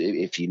numbers.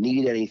 If you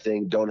need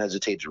anything, don't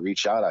hesitate to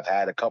reach out. I've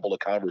had a couple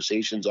of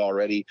conversations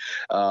already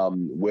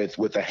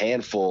with a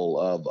handful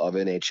of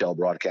NHL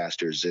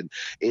broadcasters, and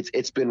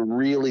it's been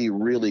really,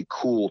 really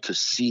cool to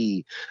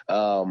see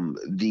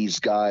these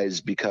guys,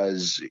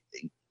 because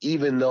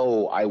even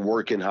though I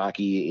work in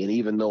hockey and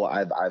even though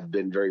I've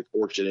been very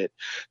fortunate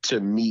to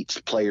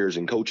meet players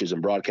and coaches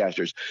and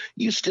broadcasters,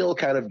 you still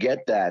kind of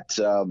get that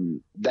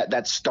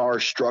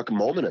starstruck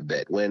moment a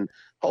bit when,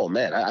 oh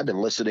man, I've been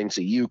listening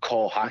to you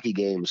call hockey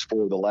games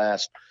for the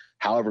last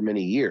however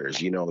many years.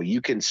 You know,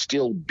 you can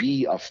still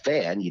be a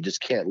fan. You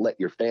just can't let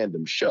your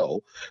fandom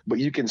show, but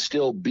you can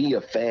still be a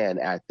fan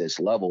at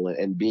this level,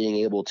 and being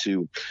able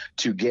to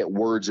get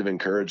words of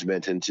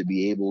encouragement and to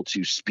be able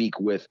to speak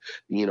with,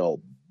 you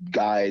know,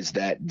 guys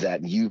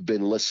that you've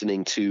been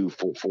listening to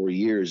for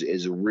years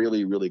is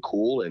really, really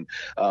cool. And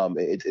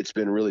it's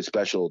been really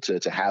special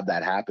to have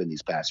that happen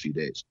these past few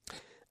days.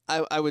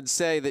 I would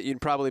say that you'd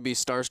probably be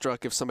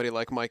starstruck if somebody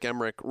like Mike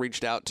Emrick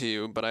reached out to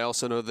you, but I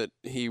also know that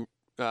he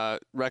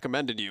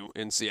recommended you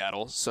in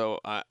Seattle, so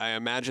I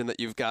imagine that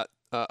you've got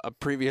a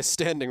previous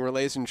standing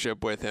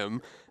relationship with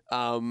him.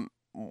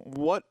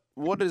 What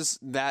does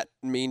that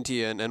mean to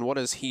you, and what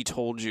has he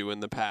told you in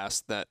the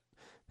past that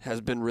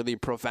has been really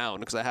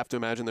profound? Because I have to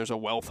imagine there's a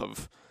wealth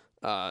of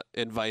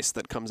advice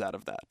that comes out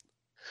of that.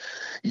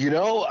 You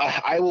know,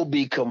 I will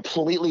be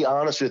completely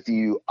honest with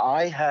you.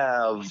 I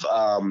have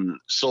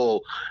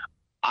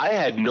I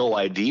had no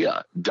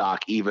idea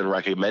Doc even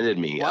recommended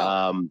me.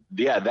 Wow.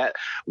 Yeah, that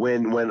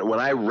when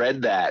I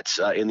read that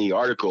in the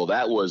article,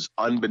 that was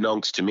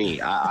unbeknownst to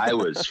me. I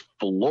was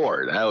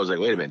floored. I was like,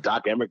 wait a minute,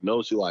 Doc Emrick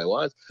knows who I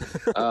was.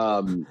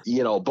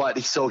 You know,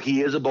 but so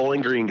he is a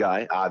Bowling Green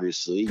guy,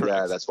 obviously.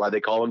 Yeah, that's why they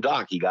call him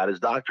Doc. He got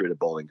his doctorate at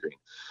Bowling Green.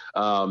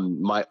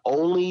 My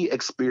only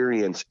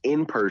experience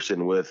in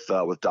person with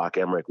Doc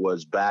Emrick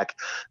was back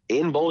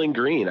in Bowling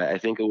Green. I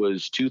think it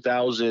was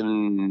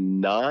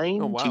 2009,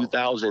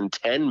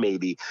 2010,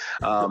 maybe.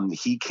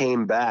 He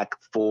came back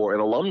for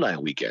an alumni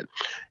weekend.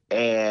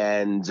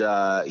 And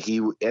he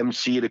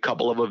emceed a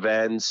couple of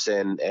events,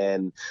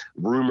 and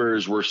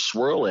rumors were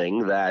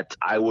swirling that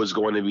I was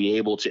going to be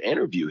able to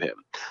interview him.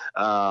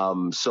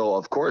 So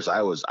of course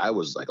I was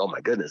like, oh my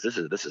goodness, this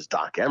is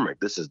Doc Emrick.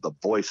 This is the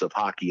voice of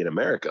hockey in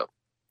America.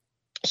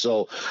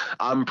 So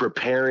I'm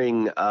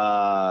preparing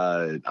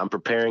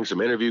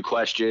some interview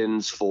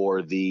questions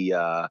for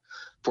the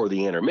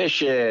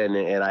intermission,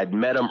 and I'd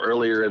met him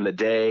earlier in the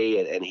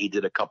day, and he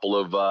did a couple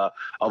of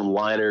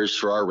liners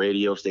for our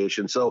radio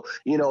station. So,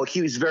 you know,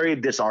 he was very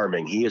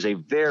disarming. He is a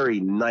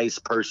very nice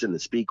person to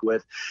speak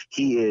with.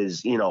 He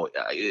is, you know,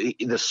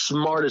 the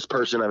smartest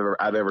person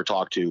I've ever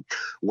talked to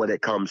when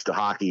it comes to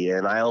hockey.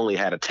 And I only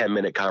had a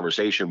 10-minute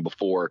conversation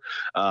before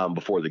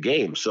the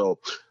game. So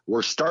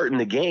we're starting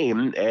the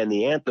game and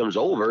the anthem's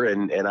over,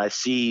 and I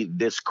see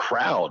this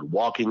crowd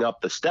walking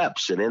up the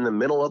steps, and in the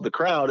middle of the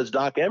crowd is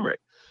Doc Emrick.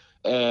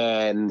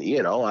 And,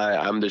 you know,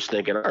 I'm just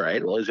thinking, all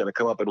right, well, he's going to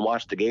come up and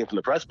watch the game from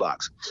the press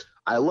box.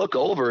 I look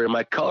over and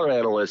my color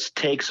analyst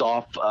takes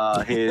off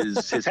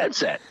his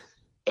headset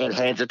and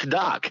hands it to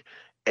Doc.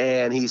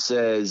 And he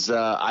says,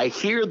 I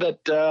hear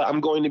that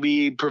I'm going to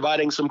be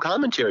providing some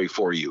commentary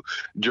for you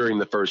during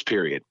the first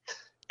period.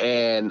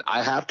 And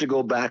I have to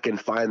go back and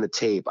find the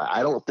tape.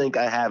 I don't think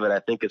I have it. I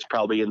think it's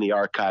probably in the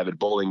archive at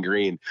Bowling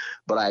Green.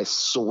 But I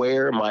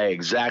swear my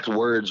exact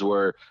words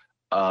were,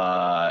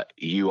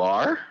 you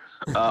are?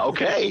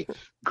 Okay,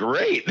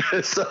 great.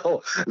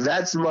 So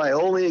that's my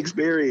only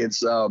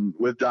experience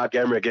with Doc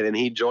Emrick, and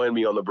he joined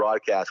me on the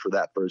broadcast for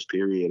that first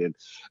period. And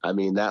I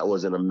mean, that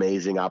was an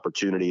amazing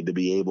opportunity to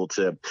be able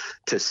to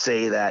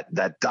say that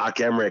Doc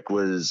Emrick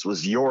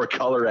was your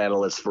color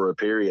analyst for a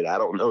period. I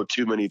don't know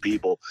too many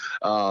people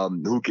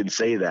who can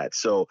say that.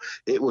 So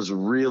it was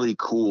really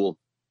cool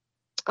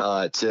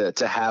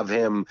to have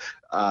him,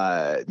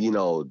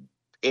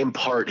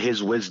 impart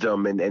his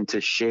wisdom and to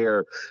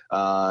share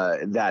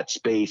that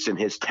space and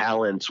his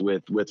talents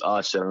with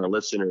us and our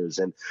listeners.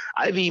 And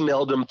I've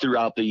emailed him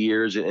throughout the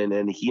years,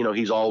 and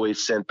he's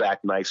always sent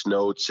back nice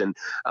notes and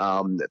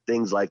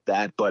things like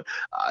that. But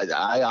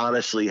I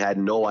honestly had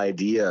no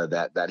idea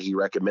that he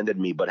recommended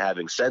me. But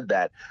having said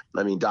that,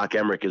 I mean, Doc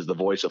Emrick is the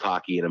voice of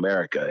hockey in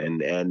America,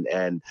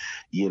 and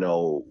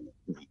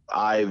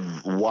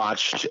I've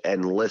watched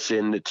and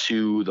listened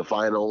to the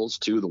finals,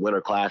 to the Winter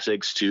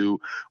Classics, to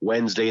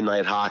Wednesday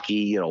night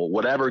hockey,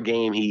 whatever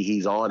game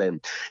he's on,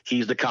 and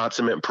he's the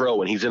consummate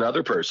pro, and he's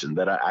another person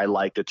that I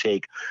like to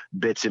take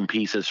bits and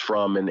pieces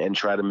from and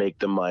try to make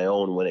them my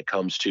own when it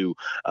comes to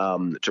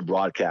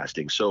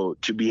broadcasting. So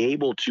to be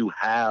able to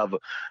have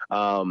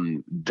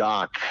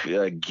Doc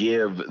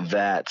give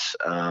that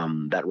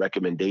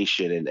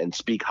recommendation and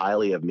speak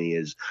highly of me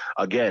is,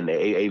 again,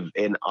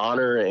 an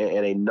honor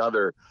and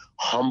another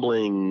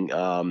humbling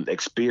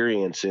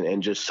experience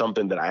and just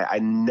something that I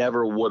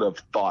never would have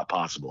thought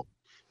possible.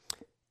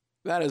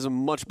 That is a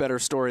much better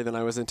story than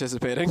I was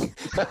anticipating.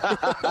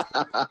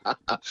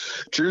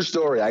 True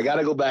story. I got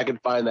to go back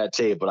and find that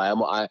tape, but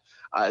I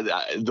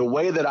the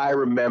way that I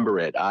remember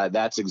it,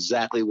 that's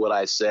exactly what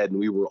I said, and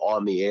we were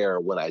on the air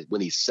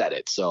when he said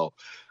it. So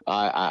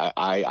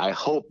I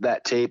hope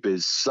that tape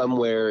is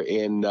somewhere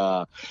in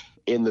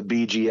the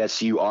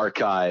BGSU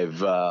archive,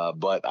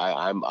 but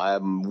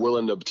I'm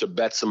willing to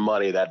bet some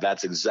money that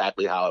that's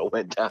exactly how it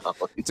went down.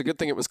 It's a good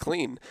thing it was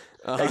clean.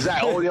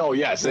 Exactly. Oh,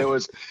 yes. It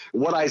was.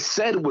 What I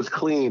said was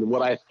clean.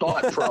 What I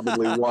thought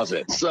probably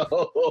wasn't.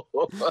 So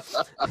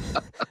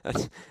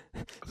that's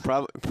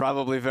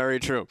probably very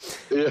true.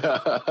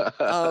 Yeah.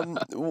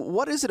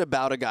 What is it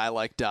about a guy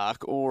like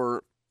Doc,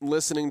 or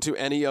listening to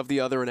any of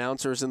the other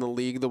announcers in the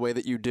league the way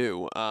that you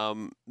do,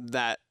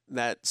 that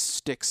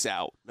sticks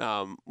out?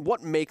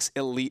 What makes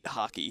elite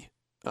hockey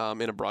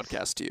in a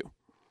broadcast to you?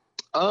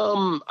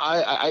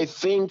 I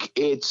think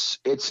it's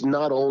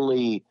not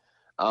only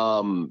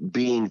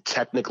being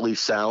technically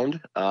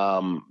sound,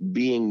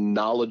 being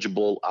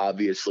knowledgeable,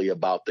 obviously,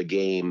 about the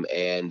game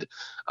and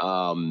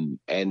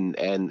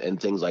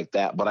things like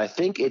that. But I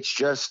think it's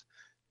just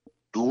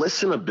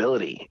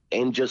listenability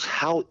and just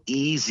how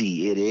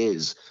easy it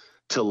is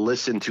to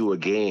listen to a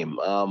game.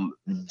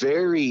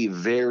 Very,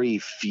 very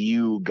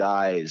few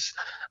guys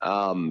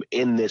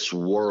in this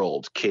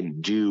world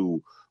can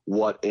do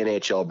what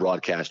NHL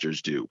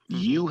broadcasters do.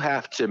 You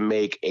have to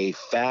make a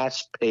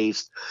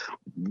fast-paced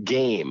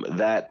game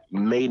that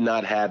may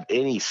not have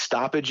any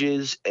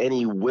stoppages,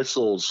 any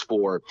whistles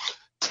for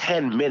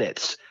 10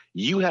 minutes.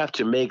 You have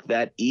to make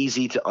that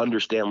easy to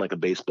understand, like a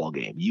baseball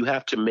game. You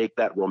have to make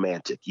that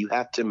romantic. You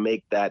have to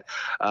make that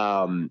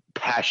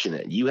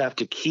passionate. You have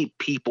to keep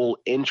people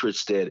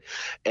interested,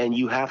 and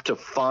you have to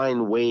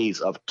find ways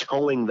of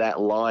towing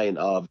that line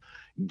of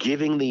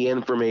giving the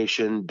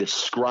information,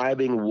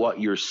 describing what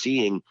you're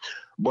seeing,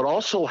 but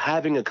also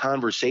having a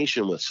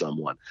conversation with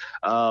someone.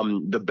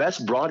 The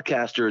best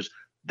broadcasters,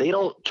 they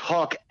don't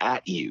talk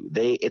at you.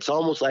 It's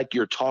almost like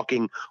you're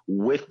talking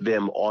with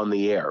them on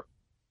the air.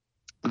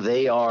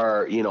 They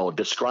are,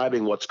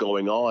 describing what's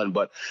going on,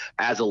 but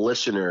as a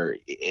listener,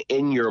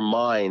 in your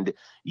mind,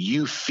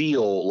 you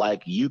feel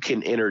like you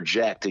can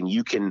interject and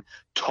you can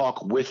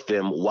talk with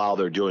them while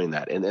they're doing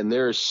that. And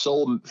there are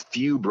so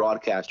few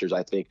broadcasters,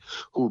 I think,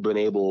 who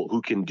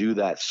can do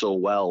that so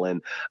well.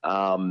 And,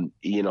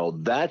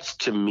 that's,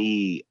 to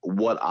me,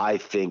 what I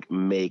think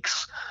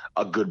makes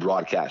a good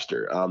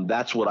broadcaster.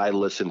 That's what I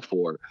listen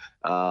for.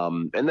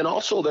 And then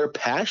also their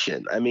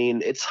passion. I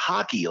mean, it's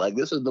hockey. Like,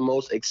 this is the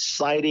most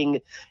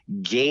exciting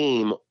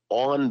game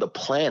on the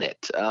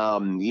planet.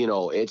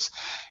 It's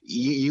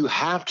you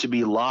have to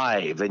be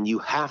live, and you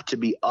have to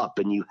be up,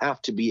 and you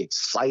have to be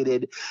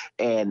excited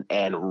and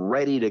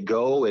ready to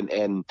go.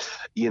 And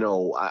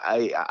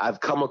I've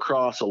come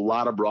across a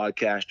lot of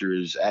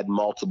broadcasters at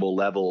multiple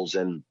levels,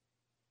 and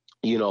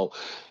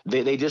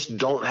they just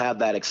don't have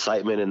that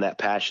excitement and that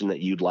passion that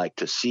you'd like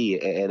to see.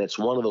 And it's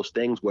one of those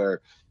things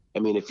where I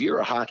mean, if you're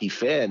a hockey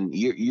fan,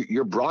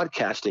 you're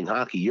broadcasting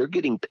hockey. You're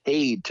getting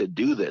paid to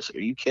do this. Are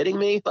you kidding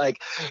me?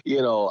 Like,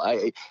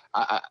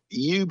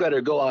 you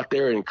better go out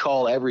there and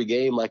call every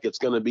game like it's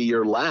going to be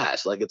your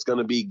last, like it's going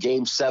to be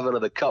Game 7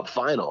 of the Cup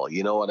final.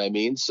 You know what I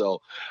mean?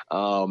 So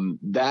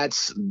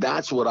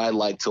that's what I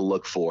like to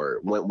look for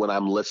when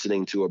I'm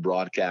listening to a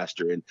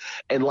broadcaster.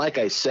 And like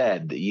I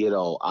said,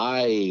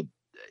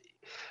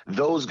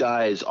 those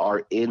guys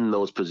are in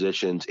those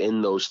positions,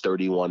 in those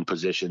 31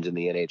 positions in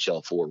the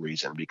NHL for a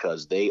reason,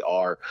 because they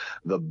are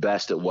the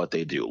best at what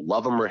they do.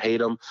 Love them or hate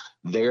them,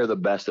 they're the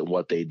best at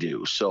what they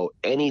do. So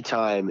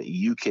anytime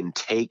you can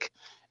take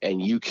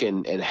and you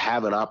can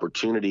have an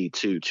opportunity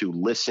to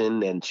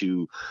listen and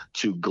to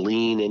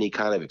glean any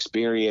kind of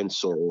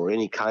experience or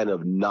any kind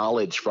of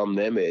knowledge from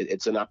them,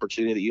 it's an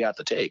opportunity that you have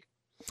to take.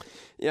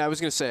 Yeah, I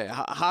was going to say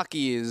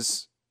hockey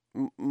is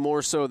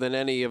more so than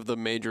any of the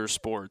major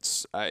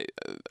sports. I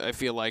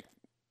feel like,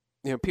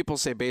 people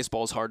say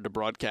baseball is hard to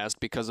broadcast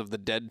because of the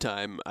dead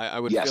time. I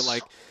would feel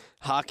like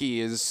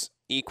hockey is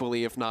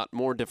equally, if not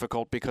more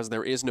difficult, because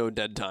there is no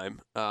dead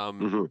time.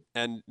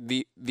 And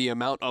the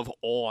amount of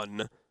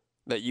on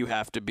that you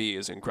have to be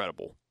is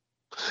incredible.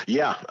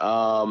 Yeah.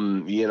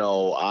 I've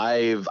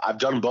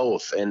done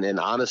both. And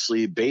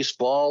honestly,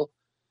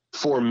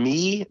 for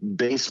me,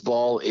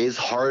 baseball is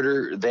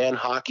harder than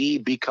hockey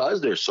because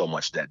there's so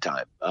much dead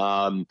time.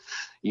 That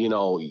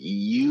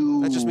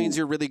just means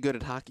you're really good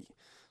at hockey.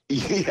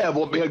 Yeah,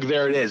 well,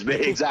 there it is.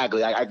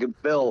 Exactly. I can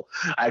fill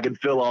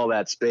all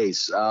that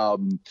space.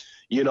 With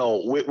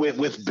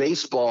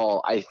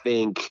baseball, I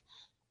think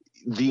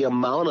the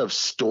amount of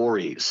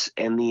stories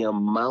and the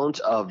amount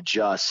of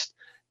just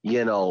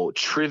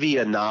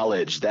trivia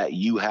knowledge that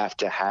you have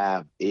to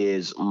have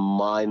is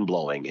mind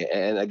blowing.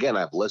 And again,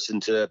 I've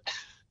listened to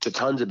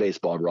tons of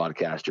baseball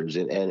broadcasters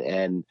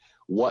and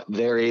what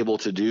they're able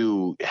to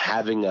do,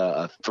 having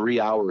a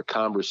 3-hour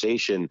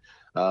conversation.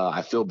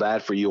 I feel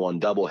bad for you on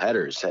double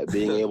headers,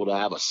 being able to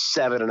have a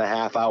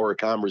 7.5-hour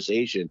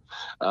conversation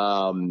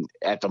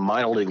at the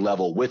minor league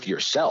level with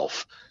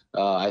yourself.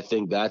 I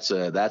think that's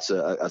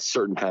a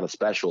certain kind of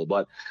special,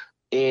 but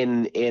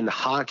in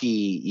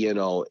hockey,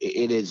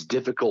 it is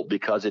difficult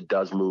because it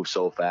does move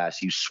so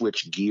fast. You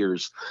switch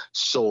gears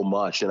so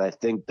much. And I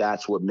think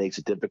that's what makes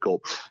it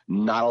difficult.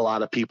 Not a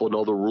lot of people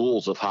know the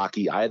rules of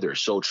hockey either.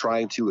 So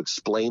trying to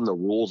explain the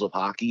rules of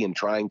hockey and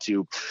trying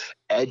to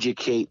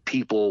educate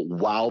people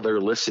while they're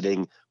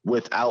listening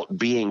without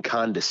being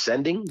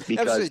condescending.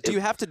 Because do you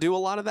have to do a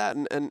lot of that?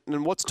 And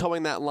what's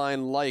towing that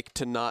line like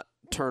to not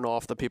turn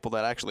off the people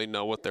that actually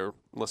know what they're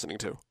listening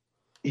to?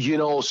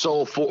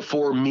 So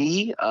for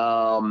me, it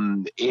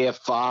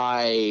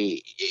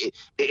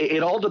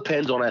all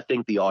depends on, I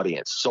think, the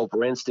audience. So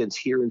for instance,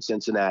 here in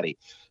Cincinnati,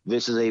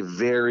 this is a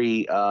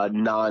very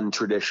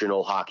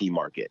non-traditional hockey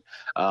market.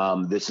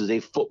 This is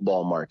a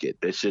football market.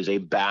 This is a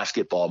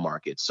basketball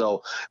market.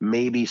 So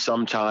maybe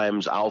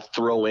sometimes I'll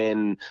throw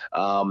in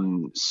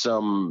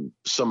some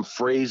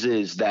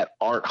phrases that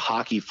aren't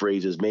hockey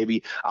phrases.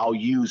 Maybe I'll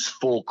use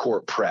full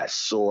court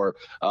press, or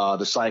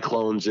the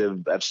Cyclones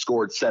have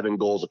scored 7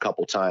 goals a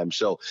couple times.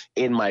 So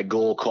in my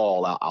goal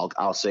call,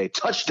 I'll say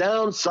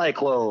touchdown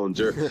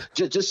Cyclones, or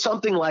just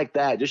something like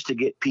that, just to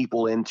get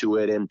people into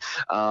it. And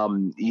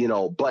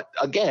but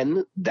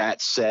again,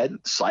 that said,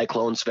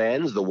 Cyclones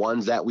fans, the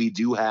ones that we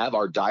do have,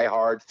 our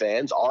diehard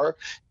fans, are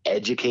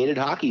educated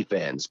hockey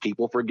fans.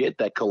 People forget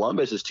that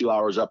Columbus is 2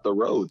 hours up the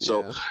road.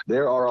 So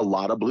there are a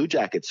lot of Blue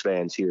Jackets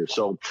fans here.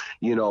 So,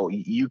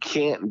 you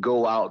can't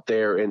go out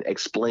there and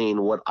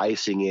explain what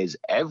icing is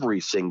every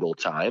single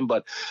time.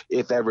 But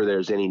if ever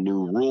there's any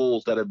new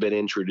rules that have been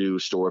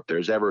introduced, or if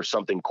there's ever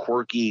something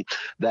quirky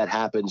that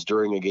happens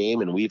during a game,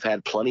 and we've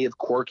had plenty of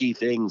quirky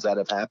things that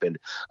have happened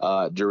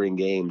during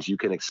games, you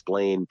can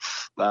explain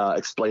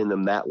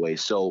them that way.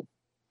 So,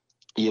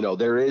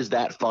 there is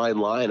that fine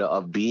line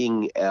of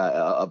being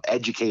of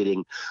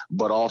educating,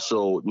 but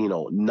also,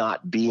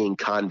 not being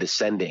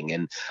condescending.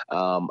 And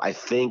I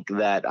think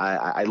that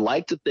I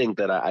like to think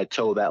that I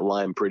toe that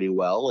line pretty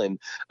well. And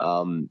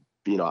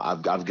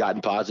I've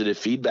gotten positive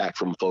feedback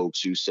from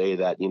folks who say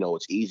that,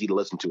 it's easy to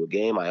listen to a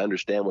game. I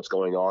understand what's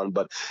going on,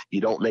 but you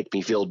don't make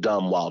me feel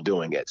dumb while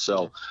doing it.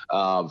 So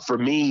for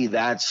me,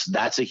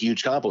 that's a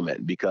huge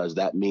compliment, because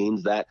that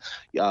means that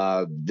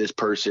this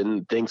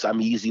person thinks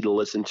I'm easy to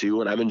listen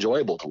to and I'm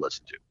enjoyable to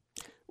listen to.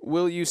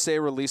 Will you say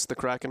release the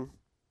Kraken?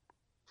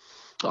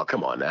 Oh,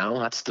 come on now.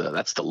 That's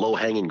the low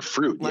hanging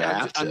fruit.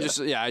 I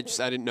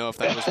didn't know if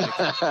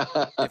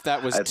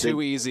that was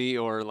too easy,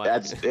 or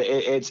like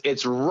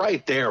it's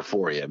right there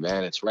for you,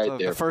 man. It's right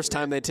there. The first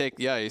time they take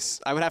the ice,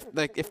 I would have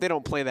if they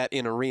don't play that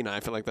in arena, I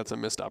feel like that's a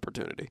missed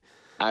opportunity.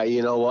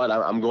 You know what?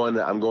 I'm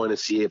going to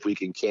see if we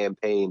can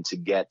campaign to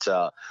get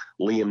Liam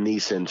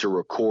Neeson to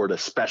record a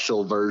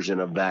special version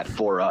of that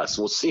for us.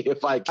 We'll see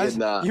if I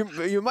can.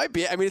 You might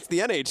be. I mean, it's the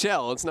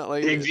NHL. It's not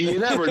like you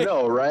never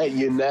know, right?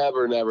 You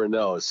never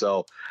know.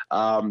 So,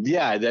 I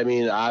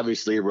mean,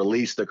 obviously,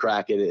 release the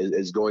Kraken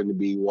is going to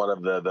be one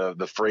of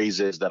the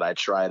phrases that I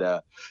try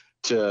to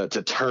to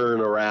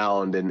turn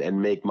around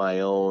and make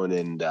my own.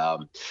 And,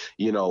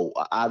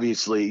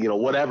 obviously,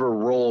 whatever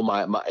role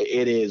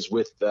it is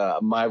with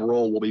my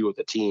role will be with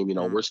the team.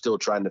 We're still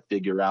trying to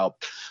figure out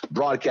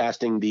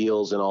broadcasting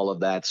deals and all of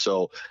that.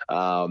 So,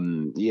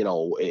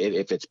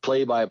 if it's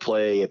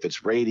play-by-play, if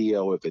it's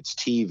radio, if it's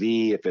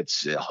TV, if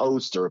it's a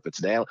host, or if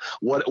it's an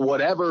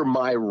whatever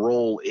my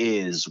role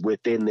is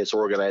within this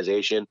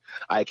organization,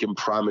 I can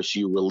promise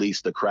you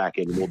Release the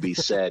Kraken will be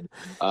said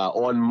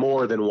on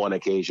more than one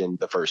occasion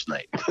the first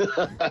night.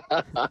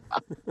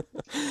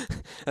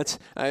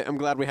 I'm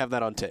glad we have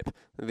that on tape.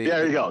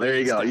 There you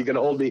go. You can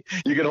hold me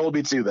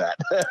to that.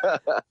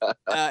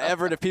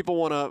 Everett, if people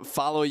want to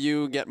follow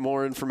you, get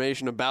more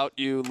information about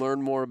you,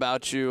 learn more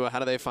about you, how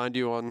do they find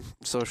you on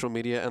social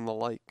media and the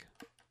like?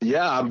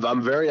 Yeah,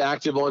 I'm very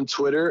active on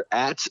Twitter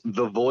at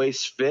The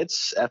Voice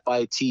Fitz,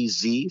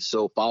 FITZ.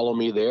 So follow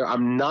me there.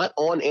 I'm not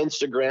on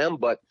Instagram,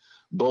 but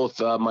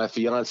both my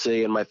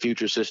fiance and my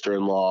future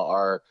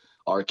sister-in-law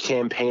are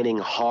campaigning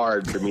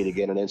hard for me to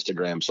get an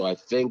Instagram. So I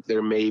think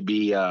there may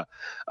be an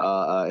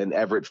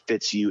Everett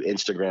Fitz You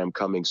Instagram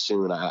coming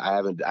soon.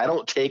 I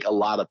don't take a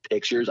lot of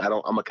pictures.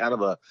 I'm a kind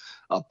of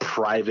a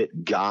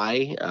private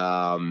guy.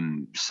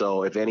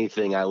 So if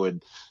anything, I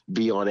would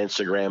be on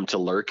Instagram to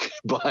lurk.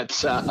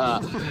 But I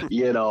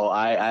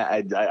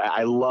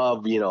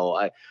love,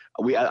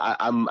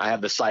 I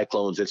have the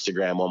Cyclones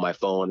Instagram on my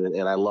phone,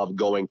 and I love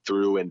going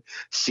through and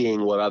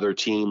seeing what other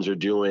teams are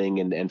doing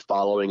and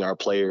following our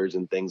players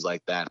and things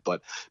like that.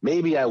 But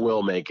maybe I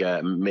will make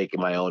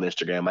my own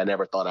Instagram. I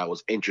never thought I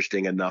was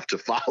interesting enough to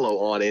follow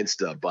on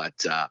Insta,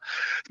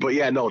 but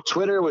yeah, no,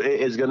 Twitter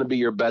is going to be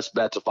your best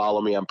bet to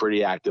follow me. I'm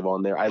pretty active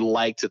on there. I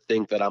like to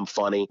think that I'm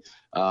funny.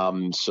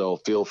 So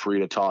feel free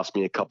to toss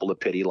me a couple of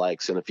pity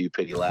likes and a few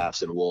pity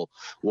laughs, and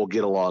we'll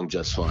get along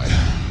just fine.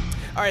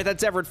 All right,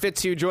 that's Everett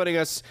Fitzhugh joining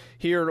us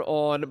here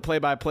on Play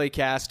by Play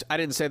Cast. I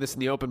didn't say this in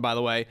the open, by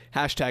the way.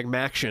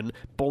 #Maction,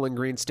 Bowling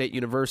Green State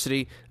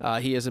University.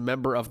 He is a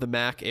member of the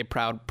MAC, a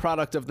proud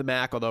product of the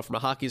MAC, although from a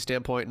hockey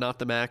standpoint, not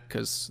the MAC,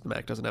 because the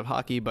MAC doesn't have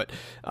hockey, but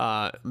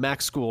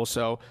MAC school.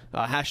 So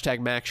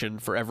 #Maction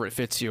for Everett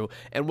Fitzhugh.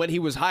 And when he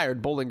was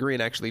hired, Bowling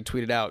Green actually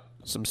tweeted out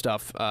some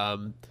stuff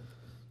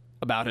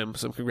about him,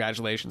 some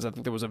congratulations. I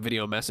think there was a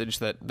video message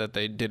that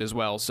they did as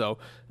well. So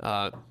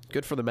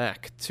good for the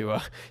MAC to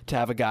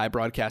have a guy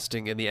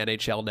broadcasting in the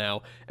NHL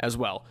now as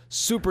well.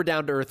 Super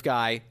down-to-earth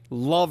guy.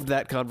 Loved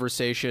that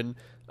conversation.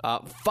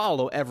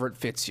 Follow Everett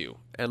Fitzhugh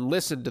and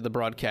listen to the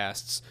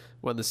broadcasts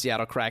when the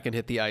Seattle Kraken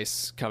hit the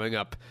ice coming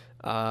up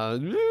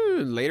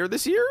later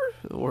this year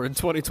or in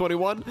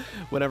 2021,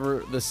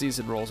 whenever the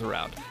season rolls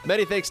around.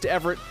 Many thanks to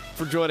Everett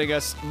for joining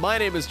us. My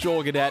name is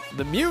Joel Gadet.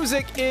 The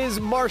music is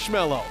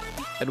Marshmello.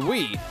 And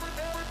we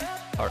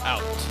are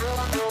out.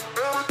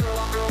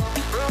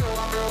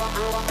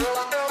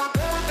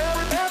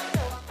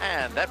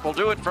 And that will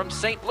do it from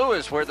St.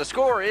 Louis, where the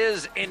score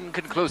is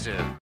inconclusive.